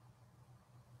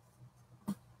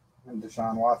 And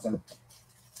Deshaun Watson.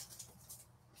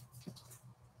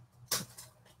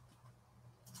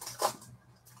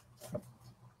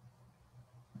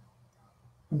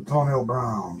 Antonio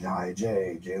Brown,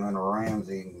 J.J., Jalen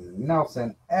Ramsey,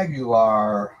 Nelson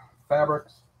Aguilar,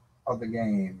 Fabrics of the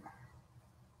Game.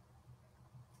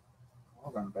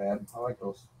 Those aren't bad. I like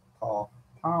those tall.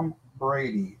 Tom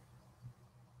Brady,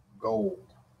 Gold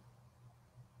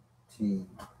Team.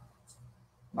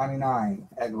 99,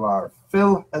 Aguilar,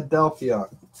 Philadelphia,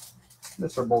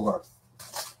 Mr. Bogart.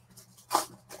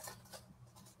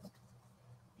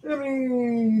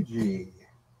 Jimmy G.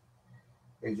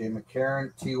 AJ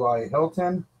McCarron, T.Y.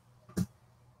 Hilton,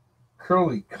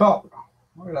 Curly Cup.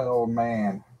 Look at that old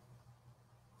man.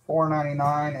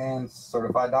 $4.99 and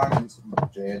certified diamonds.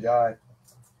 J.J.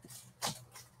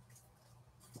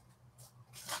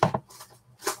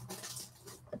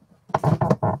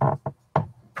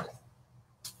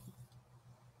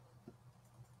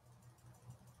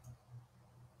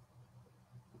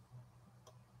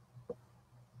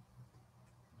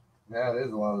 Yeah, it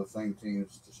is a lot of the same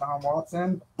teams. Deshaun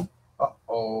Watson.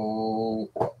 Uh-oh.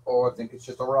 Uh-oh, I think it's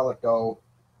just a relic, though.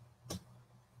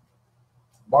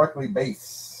 Barkley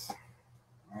base.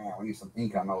 Man, we need some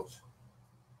ink on those.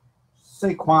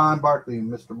 Saquon Barkley,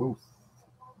 Mr. Booth.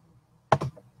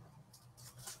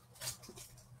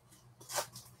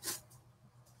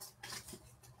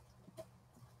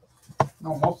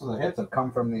 No, most of the hits have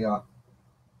come from the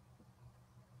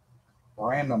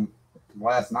random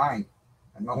last 9.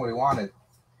 And nobody wanted.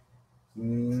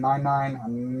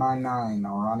 9999,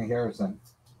 Ronnie Harrison.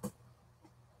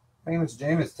 Famous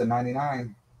Jameis to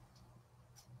 99.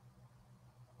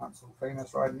 Not so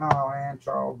famous right now. And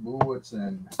Charles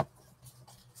Woodson.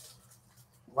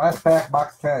 Last pack,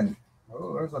 box 10.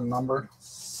 Oh, there's a numbered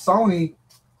Sony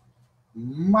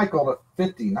Michael to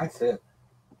 50. Nice hit.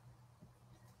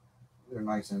 They're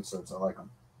nice inserts. I like them.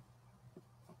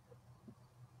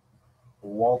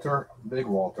 Walter, Big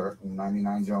Walter,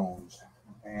 99 Jones.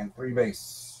 And 3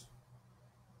 base.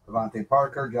 Devontae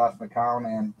Parker, Josh McCown,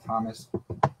 and Thomas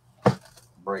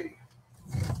Brady.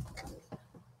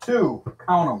 2,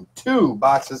 count them, 2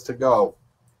 boxes to go.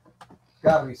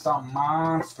 Got to be something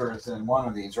monstrous in one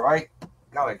of these, right?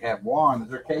 Got to have one. Is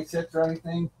there case hits or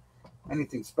anything?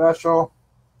 Anything special?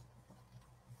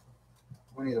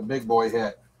 We need a big boy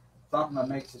hit. Something that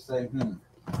makes you say,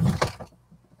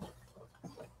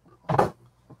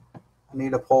 I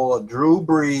need to pull a Drew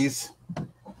Brees,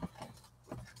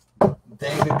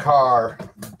 David Carr,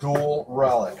 dual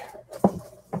relic.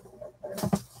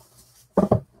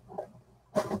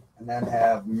 And then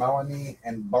have Melanie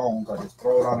and Bones. I just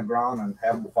throw it on the ground and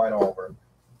have them fight over it.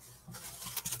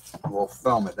 We'll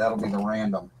film it. That'll be the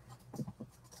random.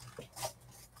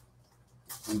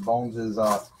 And Bones is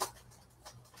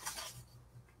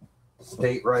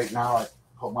state right now. I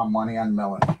put my money on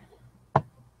Melanie.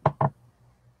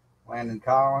 Landon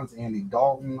Collins, Andy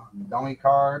Dalton, dummy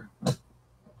card.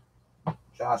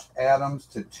 Josh Adams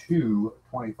to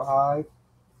 225.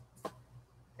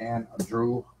 And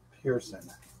Drew Pearson.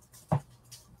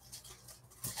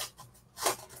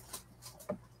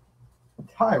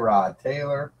 Tyrod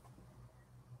Taylor.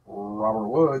 Robert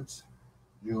Woods.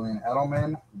 Julian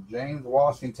Edelman. James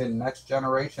Washington, next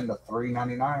generation to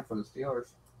 399 for the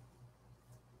Steelers.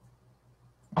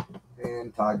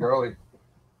 And Ty Gurley.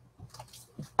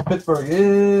 Pittsburgh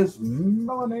is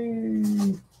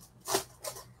Melanie.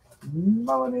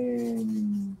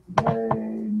 Melanie.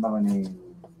 Yay, Melanie.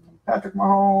 Patrick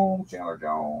Mahomes, Chandler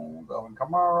Jones, Alvin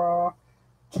Kamara,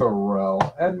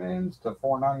 Terrell Edmonds to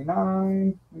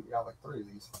 499. We got like 3 of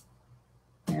these.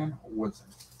 And Woodson.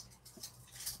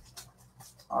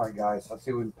 All right, guys. Let's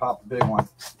see if we can pop the big one.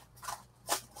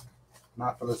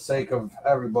 Not for the sake of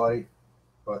everybody,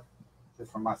 but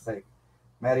just for my sake.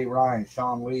 Matty Ryan,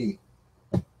 Sean Lee,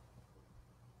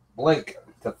 Blake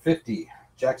to 50.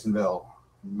 Jacksonville.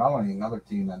 Melanie, another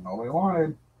team that nobody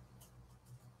wanted.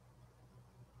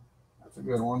 That's a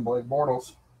good one. Blake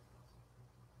Bortles.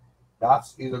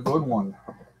 That's a good one.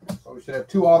 So we should have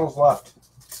 2 autos left.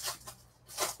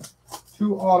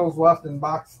 2 autos left in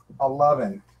box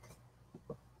 11.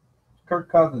 Kirk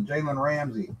Cousins, Jalen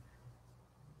Ramsey.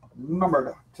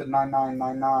 Numbered to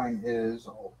 9999 is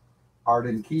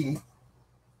Arden Key.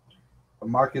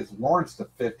 Marcus Lawrence to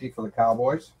 50 for the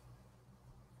Cowboys.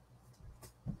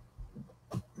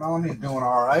 Melanie's doing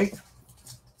all right.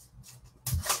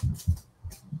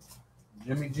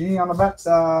 Jimmy G on the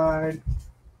backside.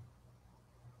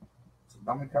 It's a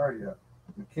dummy card yet.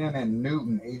 McKinnon,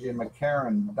 Newton, AJ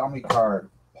McCarron, dummy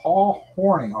card. Paul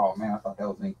Horning. Oh, man, I thought that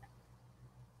was neat.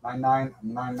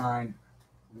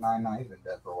 999999. He's been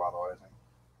dead for a while, though, hasn't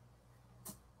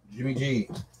he? Jimmy G.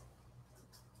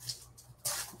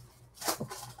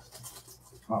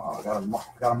 Oh,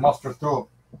 gotta muster through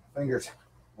it. Fingers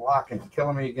locking,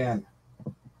 killing me again.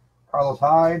 Carlos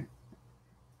Hyde,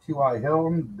 T.Y.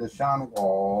 Hilton, Deshaun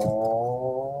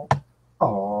Wall.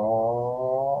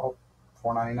 Oh,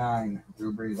 $4.99.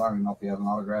 Drew Brees. I don't even know if he has an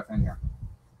autograph in here.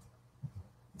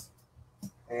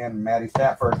 And Matty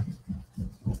Stafford.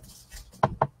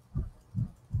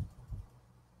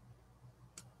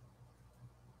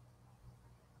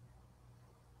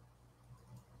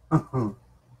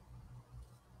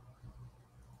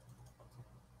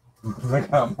 I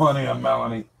got money on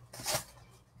Melanie.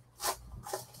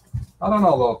 I don't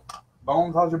know though.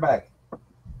 Bones, how's your back?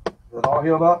 Is it all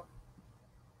healed up?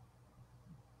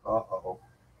 Uh-oh.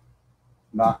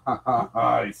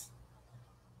 Nice.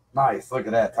 Nice. Look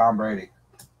at that, Tom Brady.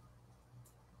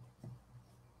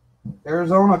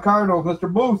 Arizona Cardinals,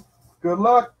 Mr. Booth. Good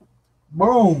luck.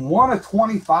 Boom. 1 of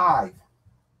 25.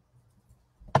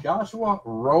 Joshua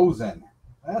Rosen.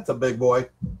 That's a big boy.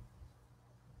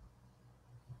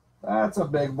 That's a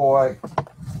big boy.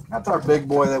 That's our big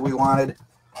boy that we wanted.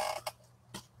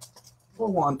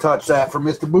 We'll one touch that for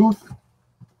Mr. Booth.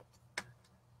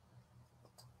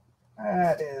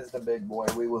 That is the big boy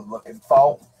we was looking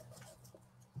for.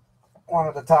 One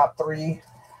of the top 3.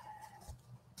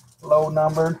 Low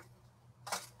numbered.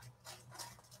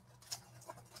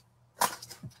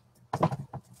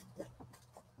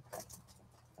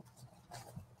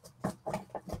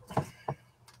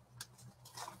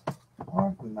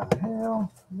 What in the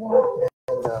hell? What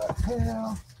in the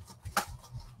hell?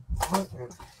 What in the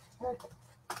heck?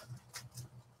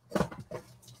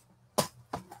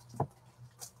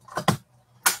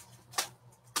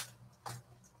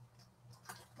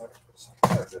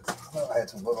 I had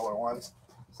some littler ones.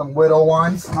 Some widow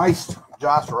ones. Nice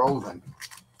Josh Rosen.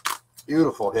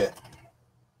 Beautiful hit.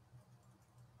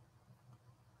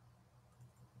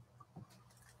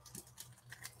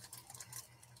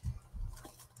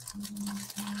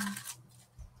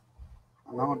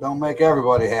 I know it don't make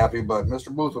everybody happy, but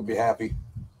Mr. Booth will be happy.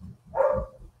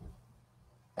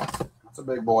 That's a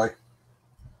big boy.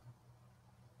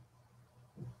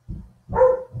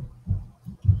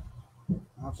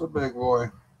 That's a big boy.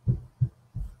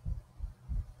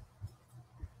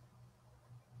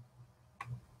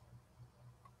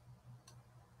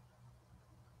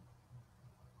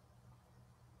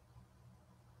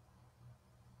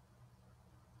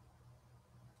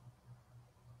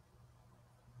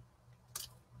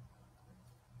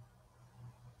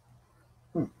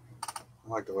 I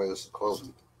like the way this is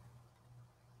closing.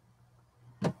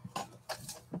 I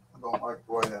don't like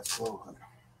the way that's closing.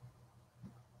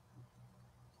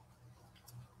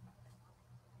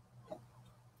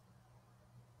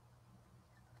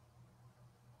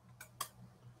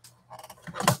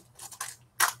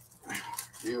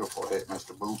 Beautiful hit,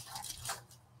 Mr. Booth.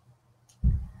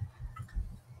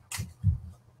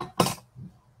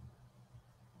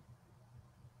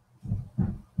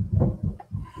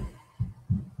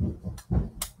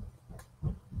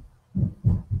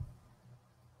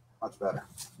 Much better.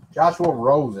 Joshua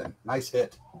Rosen. Nice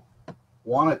hit.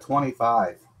 1 of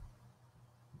 25.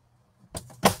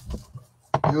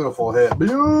 Beautiful hit.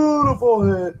 Beautiful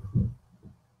hit.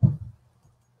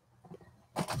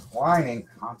 Whining.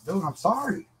 Dude, I'm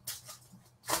sorry.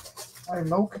 I have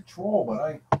no control,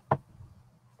 but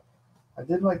I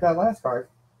did like that last card.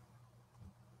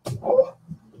 Oh,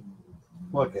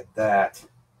 look at that.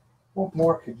 What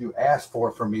more could you ask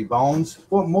for from me, Bones?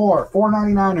 What more?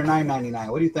 $4.99 or $9.99?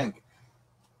 What do you think?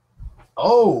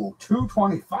 Oh,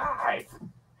 $2.25.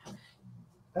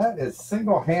 That is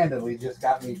single-handedly just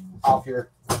got me off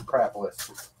your crap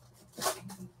list.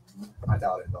 I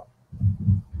doubt it, though.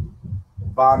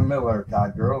 Von Miller,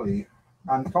 Todd Gurley,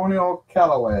 Antonio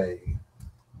Callaway.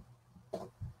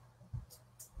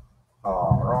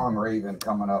 Oh, wrong Raven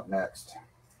coming up next.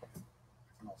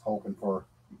 I was hoping for,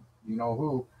 you know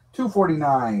who,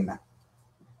 $2.49.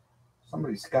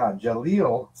 Somebody Scott,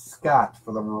 Jaleel Scott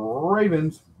for the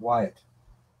Ravens. Wyatt.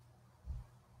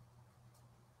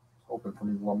 Hoping for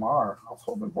Lamar. I was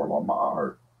hoping for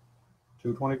Lamar.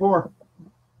 $2.24.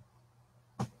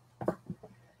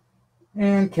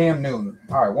 And Cam Newton.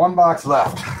 All right, one box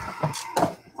left.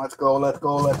 Let's go, let's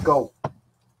go, let's go.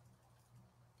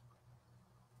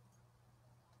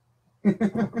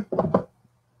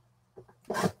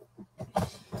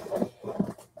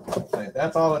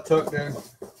 That's all it took, dude.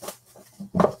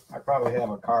 I probably have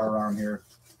a car around here.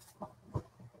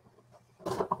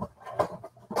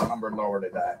 Number lower to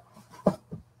that.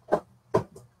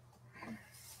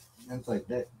 It's like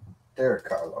Derek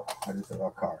Carlo. I just have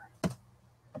a car.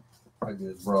 I do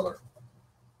his brother.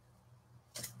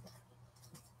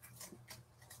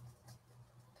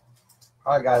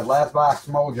 All right, guys. Last box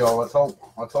mojo. Let's hope.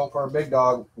 Let's hope for a big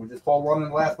dog. We just pulled one in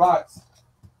the last box.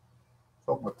 Let's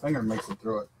hope my finger makes it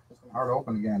through it. It's hard to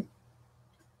open again.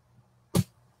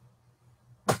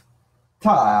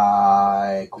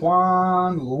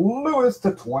 Tyquan Lewis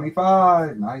to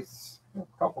 25. Nice. A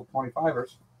couple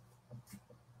 25ers.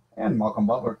 And Malcolm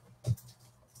Butler.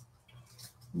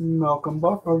 Malcolm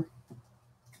Butler.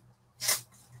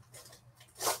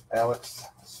 Alex.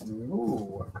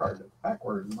 Ooh, what a card.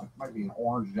 Backwards. Might be an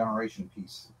orange generation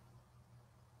piece.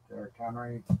 Derrick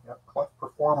Henry. Yep. Clutch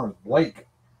Performers. Blake.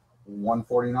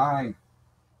 149.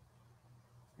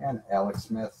 And Alex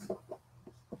Smith.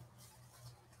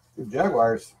 The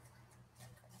Jaguars.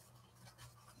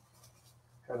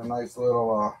 Got a nice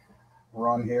little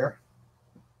run here.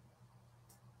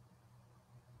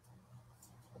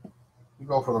 You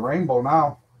go for the rainbow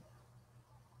now.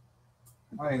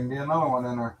 Might even be another one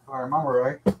in there, if I remember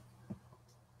right.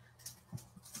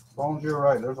 Bones, you're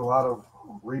right. There's a lot of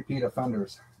repeat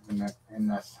offenders in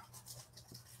this.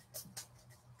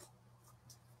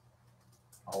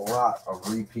 A lot of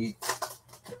repeat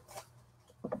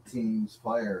teams,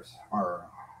 players,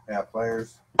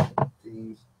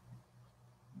 teams.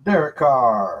 Derek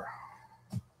Carr.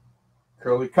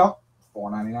 Curly Cup,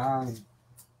 $4.99.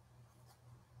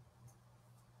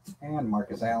 And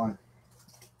Marcus Allen.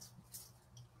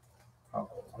 Oh,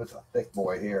 that's a thick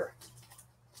boy here.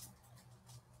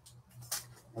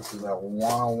 This is a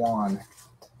 101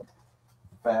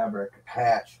 fabric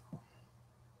patch. It's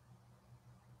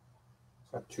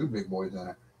got two big boys in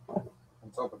it.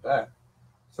 What's up with that?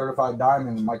 Certified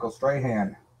Diamond, Michael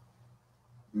Strahan,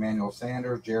 Emmanuel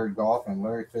Sanders, Jared Goff, and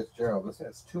Larry Fitzgerald. This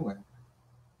has two in it.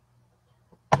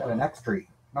 Got an X-Tree.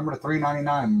 Number to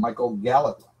 399, Michael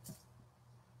Gallup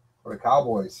for the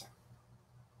Cowboys.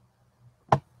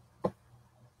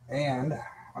 And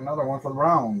another one for the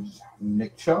Browns,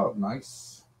 Nick Chubb.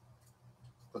 Nice.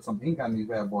 Put some ink on these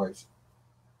bad boys.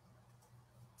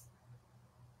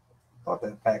 Thought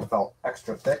that pack felt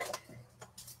extra thick.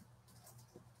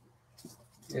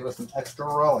 Gave us an extra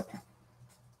relic.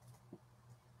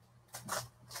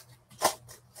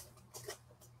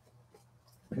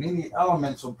 Panini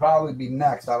Elements will probably be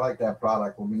next. I like that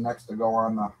product. Will be next to go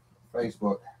on the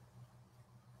Facebook.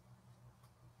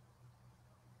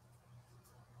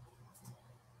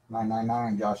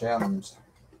 $9.99 Josh Adams.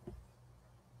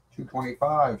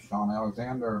 $2.25 Sean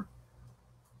Alexander.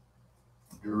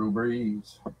 Drew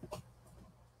Brees.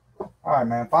 All right,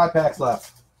 man. 5 packs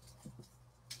left.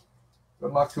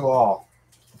 Good luck to all.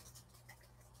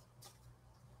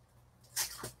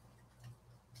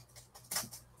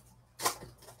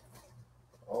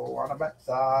 Oh, on the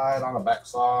backside, on the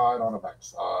backside, on the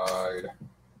backside.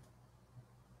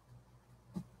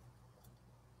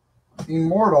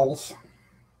 Immortals.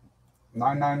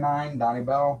 $9.99 Donnie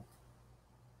Bell.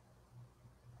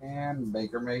 And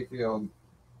Baker Mayfield.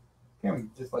 Can't we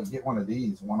just like get one of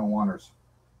these 101ers?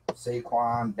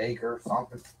 Saquon, Baker,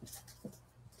 something.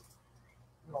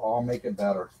 It'll all make it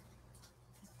better.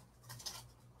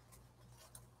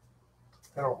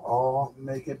 It'll all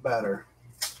make it better.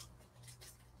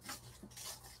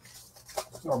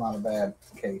 Still not a bad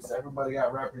case. Everybody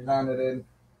got represented.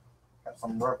 Got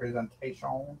some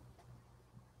representation.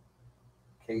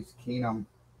 Case Keenum.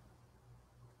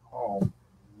 Oh,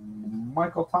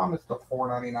 Michael Thomas to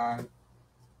 $4.99.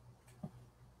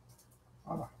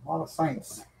 A lot of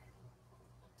Saints.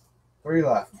 3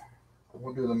 left.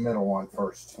 We'll do the middle one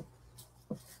first.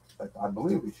 I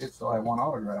believe we should still have 1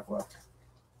 autograph left.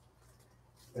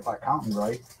 If I count them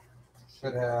right,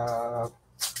 should have,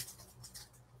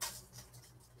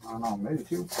 I don't know, maybe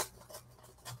 2.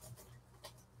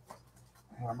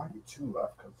 Yeah, there might be 2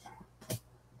 left.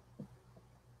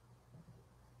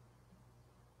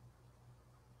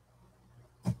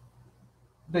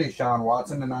 Deshaun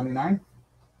Watson to 99.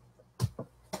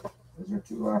 Is there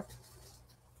 2 left?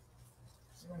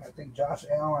 I think Josh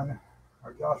Allen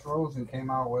or Josh Rosen came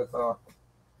out with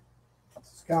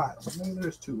Scott. Maybe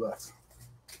there's 2 left.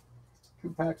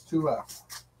 2 packs, 2 left.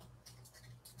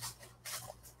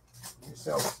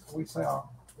 We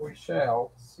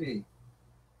shall see.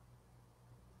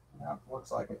 Yeah,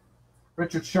 looks like it.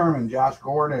 Richard Sherman, Josh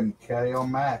Gordon, Khalil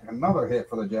Mack, another hit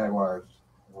for the Jaguars.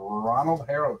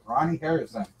 Ronnie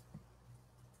Harrison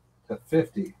to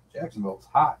 50. Jacksonville's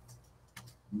hot.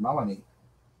 Melanie.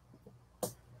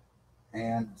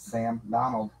 And Sam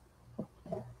Donald.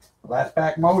 Last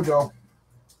pack mojo.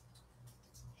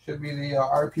 Should be the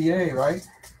RPA, right?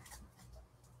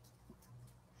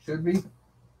 Should be.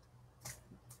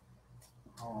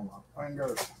 Oh, my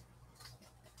fingers.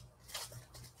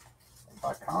 If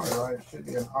I count it right, it should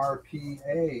be an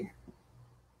RPA.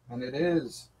 And it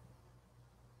is.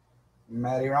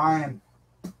 Matty Ryan.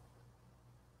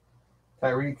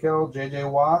 Tyreek Hill, J.J.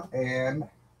 Watt, and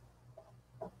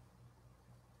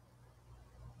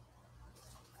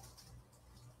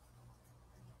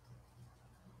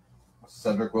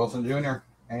Cedric Wilson Jr.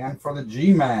 And for the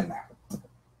G-Men,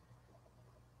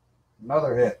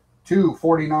 another hit.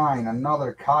 249,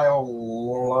 another Kyle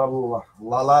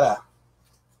Laletta.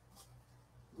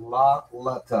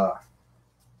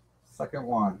 Second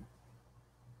one.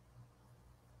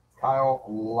 Kyle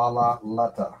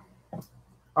Laletta.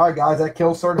 All right, guys, that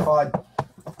kills certified.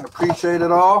 I appreciate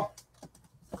it all.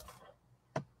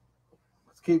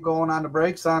 Let's keep going on the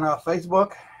breaks on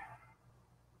Facebook.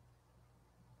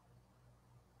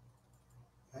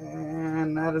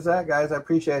 And that is that, guys. I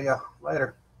appreciate you.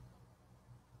 Later.